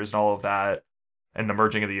shapeshifters and all of that, and the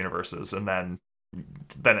merging of the universes, and then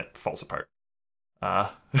it falls apart.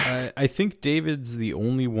 I think David's the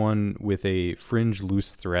only one with a fringe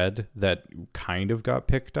loose thread that kind of got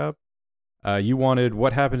picked up. You wanted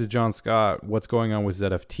what happened to John Scott, what's going on with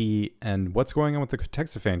ZFT, and what's going on with the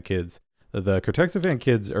Cortexiphan kids. The Cortexiphan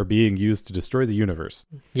kids are being used to destroy the universe.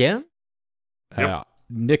 Yeah? Yep.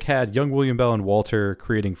 Nick had young William Bell and Walter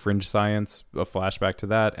creating fringe science, a flashback to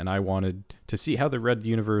that, and I wanted to see how the Red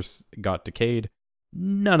Universe got decayed.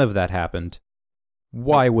 None of that happened.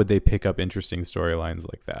 Why would they pick up interesting storylines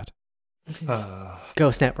like that?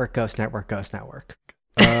 Ghost Network.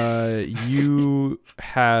 You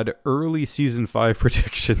had early season 5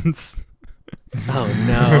 predictions. Oh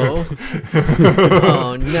no!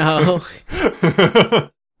 Oh no!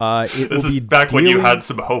 This is back when you had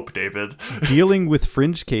some hope, David. Dealing with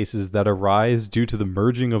fringe cases that arise due to the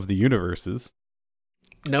merging of the universes.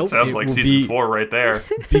 Nope. Sounds like season 4 right there.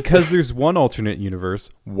 Because there's one alternate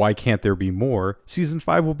universe, why can't there be more? Season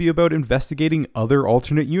 5 will be about investigating other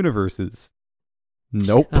alternate universes.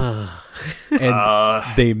 Nope. And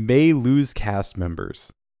they may lose cast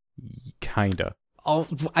members. Kinda. Oh,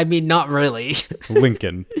 I mean, not really.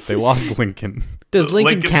 Lincoln. They lost Lincoln. Does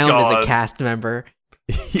Lincoln Lincoln's count gone. as a cast member?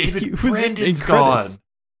 David, Brandon's gone.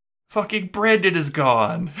 Fucking Brandon is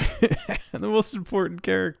gone. And the most important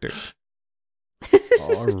character.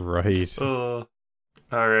 All right. All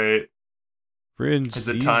right. Fringe. Is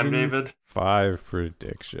it time, David? 5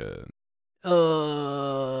 prediction.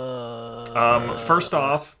 First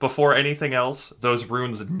off, before anything else, those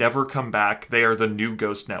runes never come back. They are the new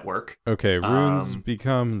Ghost Network. Okay, runes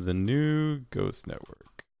become the new Ghost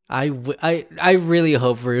Network. I really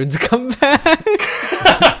hope runes come back.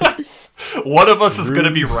 One of us is going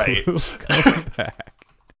to be right. Come back.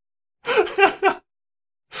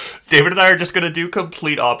 David and I are just going to do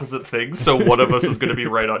complete opposite things, so one of us is going to be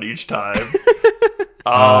right on each time.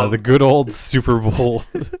 The good old Super Bowl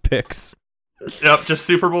picks. Yep, just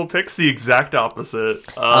Super Bowl picks, the exact opposite.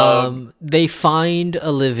 They find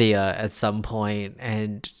Olivia at some point,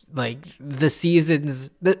 and like the season's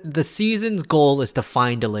goal is to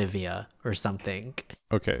find Olivia or something.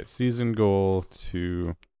 Okay, season goal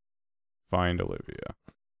to find Olivia.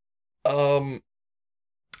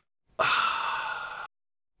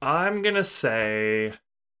 I'm gonna say,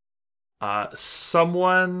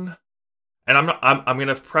 someone, and I'm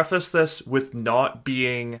gonna preface this with not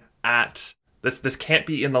being at this. This can't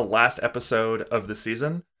be in the last episode of the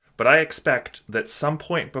season, but I expect that some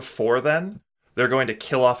point before then they're going to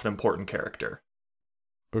kill off an important character.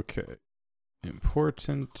 Okay,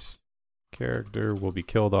 important character will be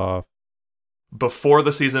killed off before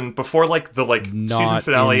the season, before season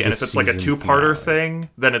finale, and if it's like a 2-parter thing,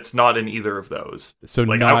 then it's not in either of those. So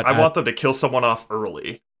like I want them to kill someone off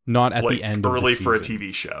early, not at the end of early the season. for a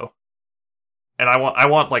TV show. And I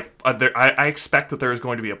want like I expect that there is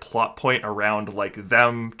going to be a plot point around like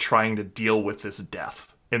them trying to deal with this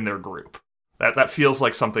death in their group. That feels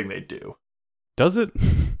like something they do. Does it?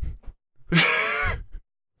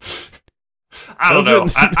 I don't know.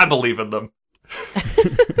 I believe in them.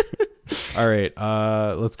 All right,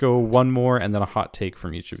 let's go one more and then a hot take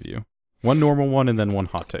from each of you. One normal one and then one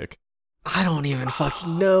hot take. I don't even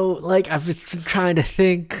fucking know. Like, I've been trying to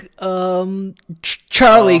think.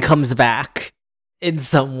 Charlie comes back in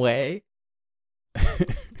some way.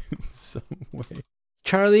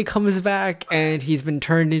 Charlie comes back and he's been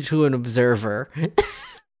turned into an observer.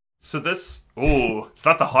 So this... Ooh, is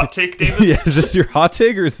that the hot take, David? Yeah, is this your hot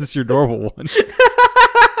take or is this your normal one?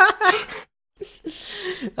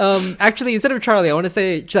 Actually, instead of Charlie, I want to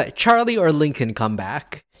say Charlie or Lincoln come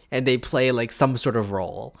back and they play like some sort of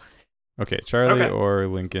role. Okay, Charlie or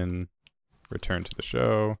Lincoln return to the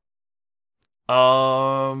show.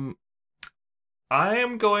 I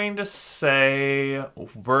am going to say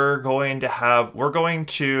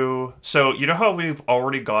so you know how we've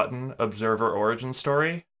already gotten Observer origin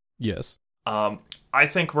story? Yes. I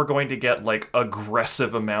think we're going to get like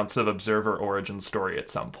aggressive amounts of Observer origin story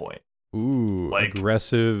at some point. Ooh, Like-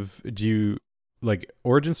 aggressive. Do you like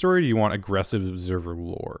origin story? Or do you want aggressive Observer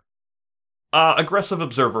lore? Aggressive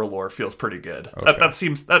Observer lore feels pretty good. Okay.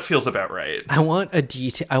 That feels about right. I want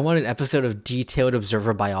an episode of detailed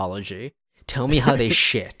observer biology. Tell me how they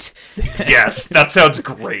shit. Yes, that sounds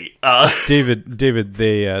great. David,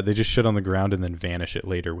 they just shit on the ground and then vanish it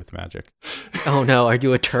later with magic. Oh no, are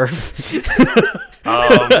you a turf?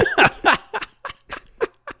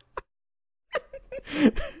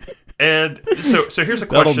 And so here's a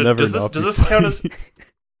That'll question: never Does not be this count as funny.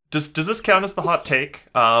 does this count as the hot take?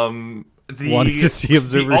 Wanting to see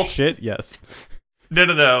Observer shit? Yes. No.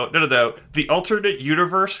 The alternate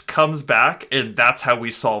universe comes back, and that's how we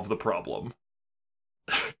solve the problem.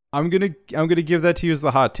 I'm gonna give that to you as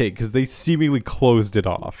the hot take because they seemingly closed it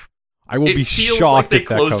off. I will It be feels shocked like they if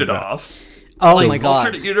that closed comes it back. off. Oh Like, my god.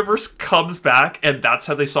 alternate universe comes back, and that's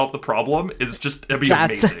how they solve the problem. Is just it'd be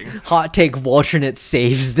That's amazing. hot take. Walternate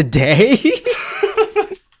saves the day.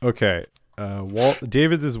 Okay,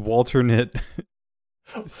 David is Walternate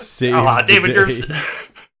saves David, the day. you're.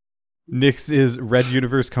 Nick's is Red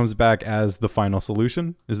Universe comes back as the final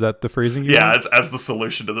solution. Is that the phrasing you Yeah, want? as the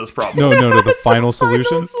solution to this problem. No, the final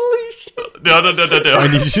solution. No. I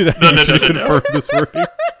need you to, confirm this wording.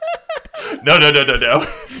 No.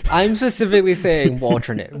 I'm specifically saying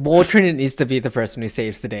Walternate. Walternate needs to be the person who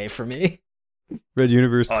saves the day for me. Red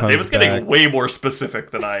Universe comes David's back getting way more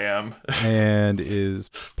specific than I am. and is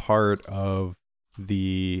part of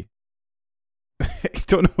the. I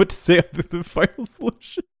don't know what to say other than the final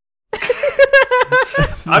solution.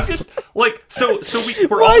 I'm just like so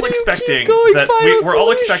we're Why all do you expecting keep going that final we're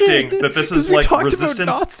all solution? expecting that this is We like talked resistance.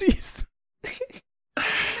 about Nazis.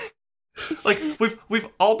 Like we've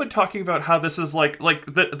all been talking about how this is like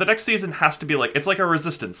the next season has to be like it's like a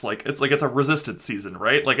resistance, like it's a resistance season,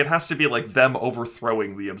 right? Like it has to be like them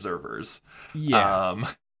overthrowing the observers. Yeah.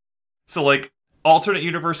 So like alternate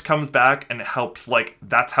universe comes back and it helps, like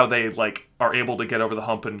that's how they like are able to get over the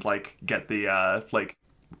hump and like get the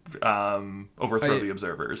overthrow the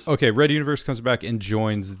observers. Okay, Red Universe comes back and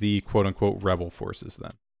joins the quote unquote rebel forces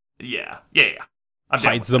then. Yeah. I'm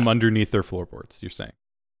down Hides with them that. underneath their floorboards, you're saying.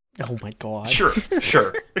 Oh my god. Sure.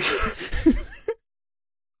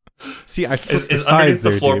 See, I flipped the Is sides underneath the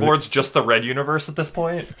there, David. floorboards just the Red Universe at this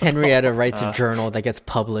point? Henrietta writes a journal that gets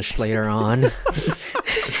published later on.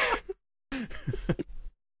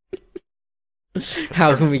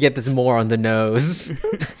 How can we get this more on the nose?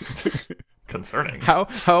 Concerning. How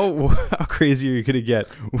crazy are you gonna get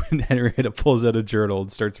when Henrietta pulls out a journal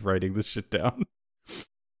and starts writing this shit down?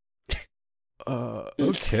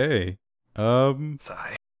 Okay.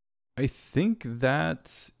 Sigh. I think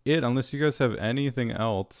that's it, unless you guys have anything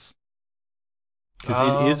else.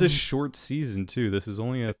 Because it is a short season too. This is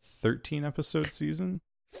only a 13 episode season.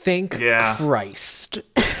 Thank Yeah. Christ.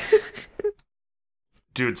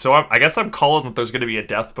 Dude, so I guess I'm calling that there's going to be a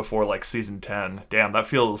death before like season 10. Damn, that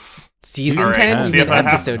feels Season All right, 10? we'll You see mean if that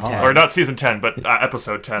episode happens. 10? or not season 10, but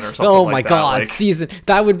episode 10 or something Oh like my that. god, Like, season.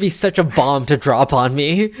 That would be such a bomb to drop on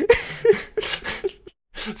me.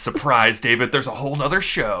 surprise, David, there's a whole nother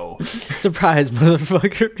show. Surprise,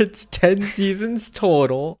 motherfucker. It's 10 seasons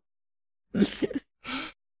total. I think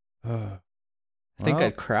Well.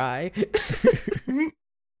 I'd cry.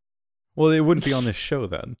 Well, it wouldn't be on this show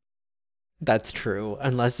then. That's true,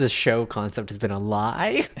 unless this show concept has been a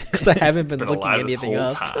lie, because I haven't been Been looking alive this anything whole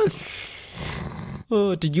up. time.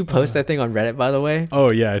 Oh, did you post that thing on Reddit, by the way?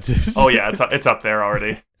 Oh yeah, it is. Oh yeah, it's up there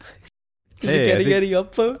already. Is Hey, it I getting think- any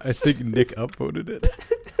upvotes? I think Nick upvoted it.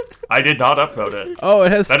 I did not upvote it. Oh,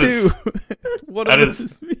 it has That two. is- What that does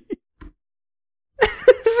is- this mean?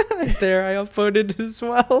 There, I upvoted as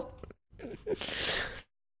well.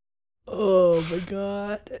 Oh my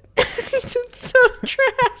god. It's so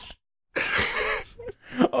trash.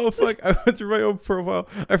 Oh fuck! I went through my own profile.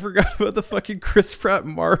 I forgot about the fucking Chris Pratt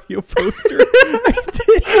Mario poster.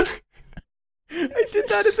 I did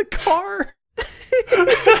that in the car.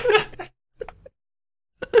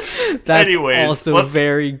 That's Anyways, also let's-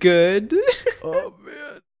 very good. Oh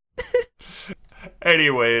man.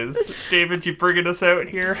 Anyways, David, you bringing us out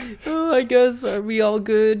here? Oh, I guess, are we all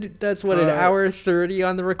good? That's what, an Uh, hour 30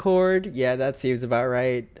 on the record? Yeah, that seems about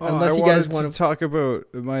right. Unless I you guys wanted want to talk about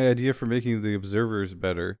my idea for making the observers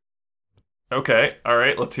better. Okay, all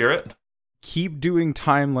right, let's hear it. Keep doing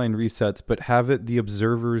timeline resets, but have it the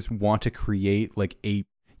observers want to create like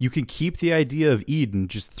You can keep the idea of Eden,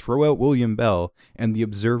 just throw out William Bell, and the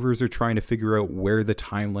observers are trying to figure out where the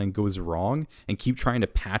timeline goes wrong and keep trying to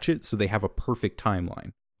patch it so they have a perfect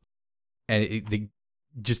timeline. And they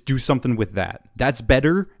just do something with that. That's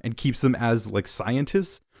better and keeps them as like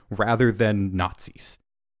scientists rather than Nazis.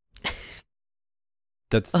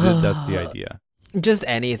 That's the idea. Just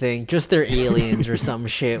anything. Just they're aliens or some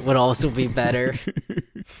shit would also be better.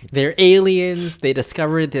 They're aliens. They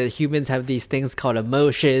discovered that humans have these things called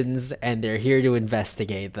emotions, and they're here to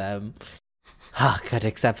investigate them. Could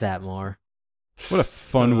accept that more. What a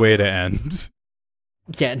fun way to end.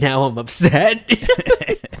 Yeah, now I'm upset.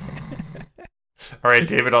 All right,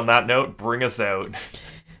 David, on that note, bring us out.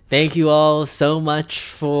 Thank you all so much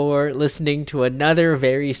for listening to another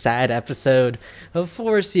very sad episode of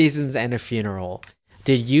 4 Seasons and a Funeral.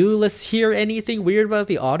 Did you hear anything weird about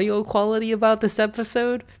the audio quality about this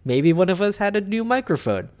episode? Maybe one of us had a new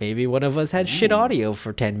microphone. Maybe one of us had shit audio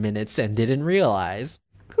for 10 minutes and didn't realize.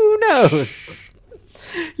 Who knows?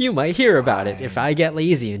 You might hear about it if I get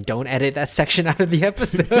lazy and don't edit that section out of the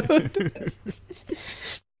episode.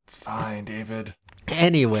 It's fine, David.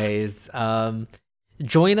 Anyways,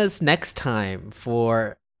 join us next time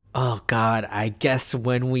for, oh god, I guess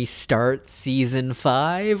when we start season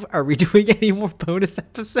 5. Are we doing any more bonus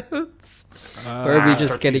episodes? Or are we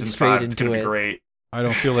just getting straight into it? Great. I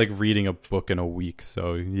don't feel like reading a book in a week,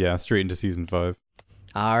 so yeah, straight into season 5.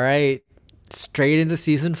 All right, straight into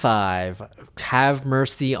season 5. Have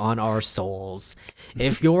mercy on our souls.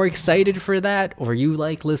 If you're excited for that, or you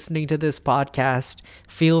like listening to this podcast,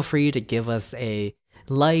 feel free to give us a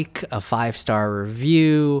like, a 5-star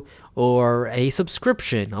review, or a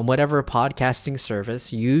subscription on whatever podcasting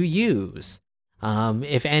service you use.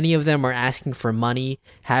 If any of them are asking for money,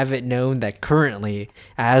 have it known that currently,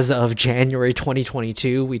 as of January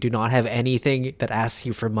 2022, we do not have anything that asks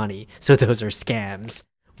you for money, so those are scams.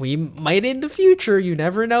 We might in the future, you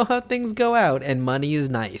never know how things go out, and money is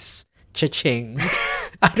nice. Cha-ching.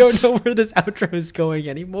 I don't know where this outro is going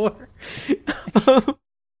anymore.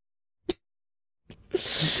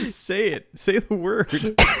 Just say it. Say the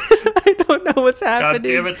word. I don't know what's happening. God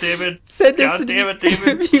damn it, David. God damn it,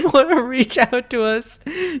 David. If you want to reach out to us,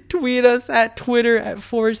 tweet us at Twitter at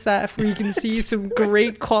Forsaf, where you can see some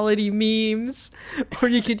great quality memes. Or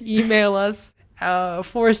you can email us,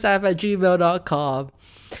 forsaf@gmail.com.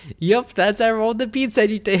 Yep, that's all the beats I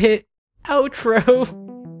need to hit. Outro.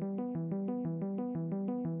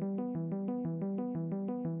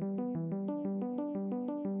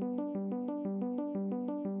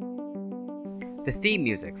 The theme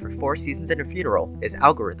music for 4 Seasons and a Funeral is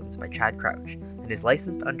Algorithms by Chad Crouch and is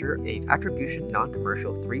licensed under a Attribution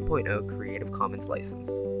Non-Commercial 3.0 Creative Commons license.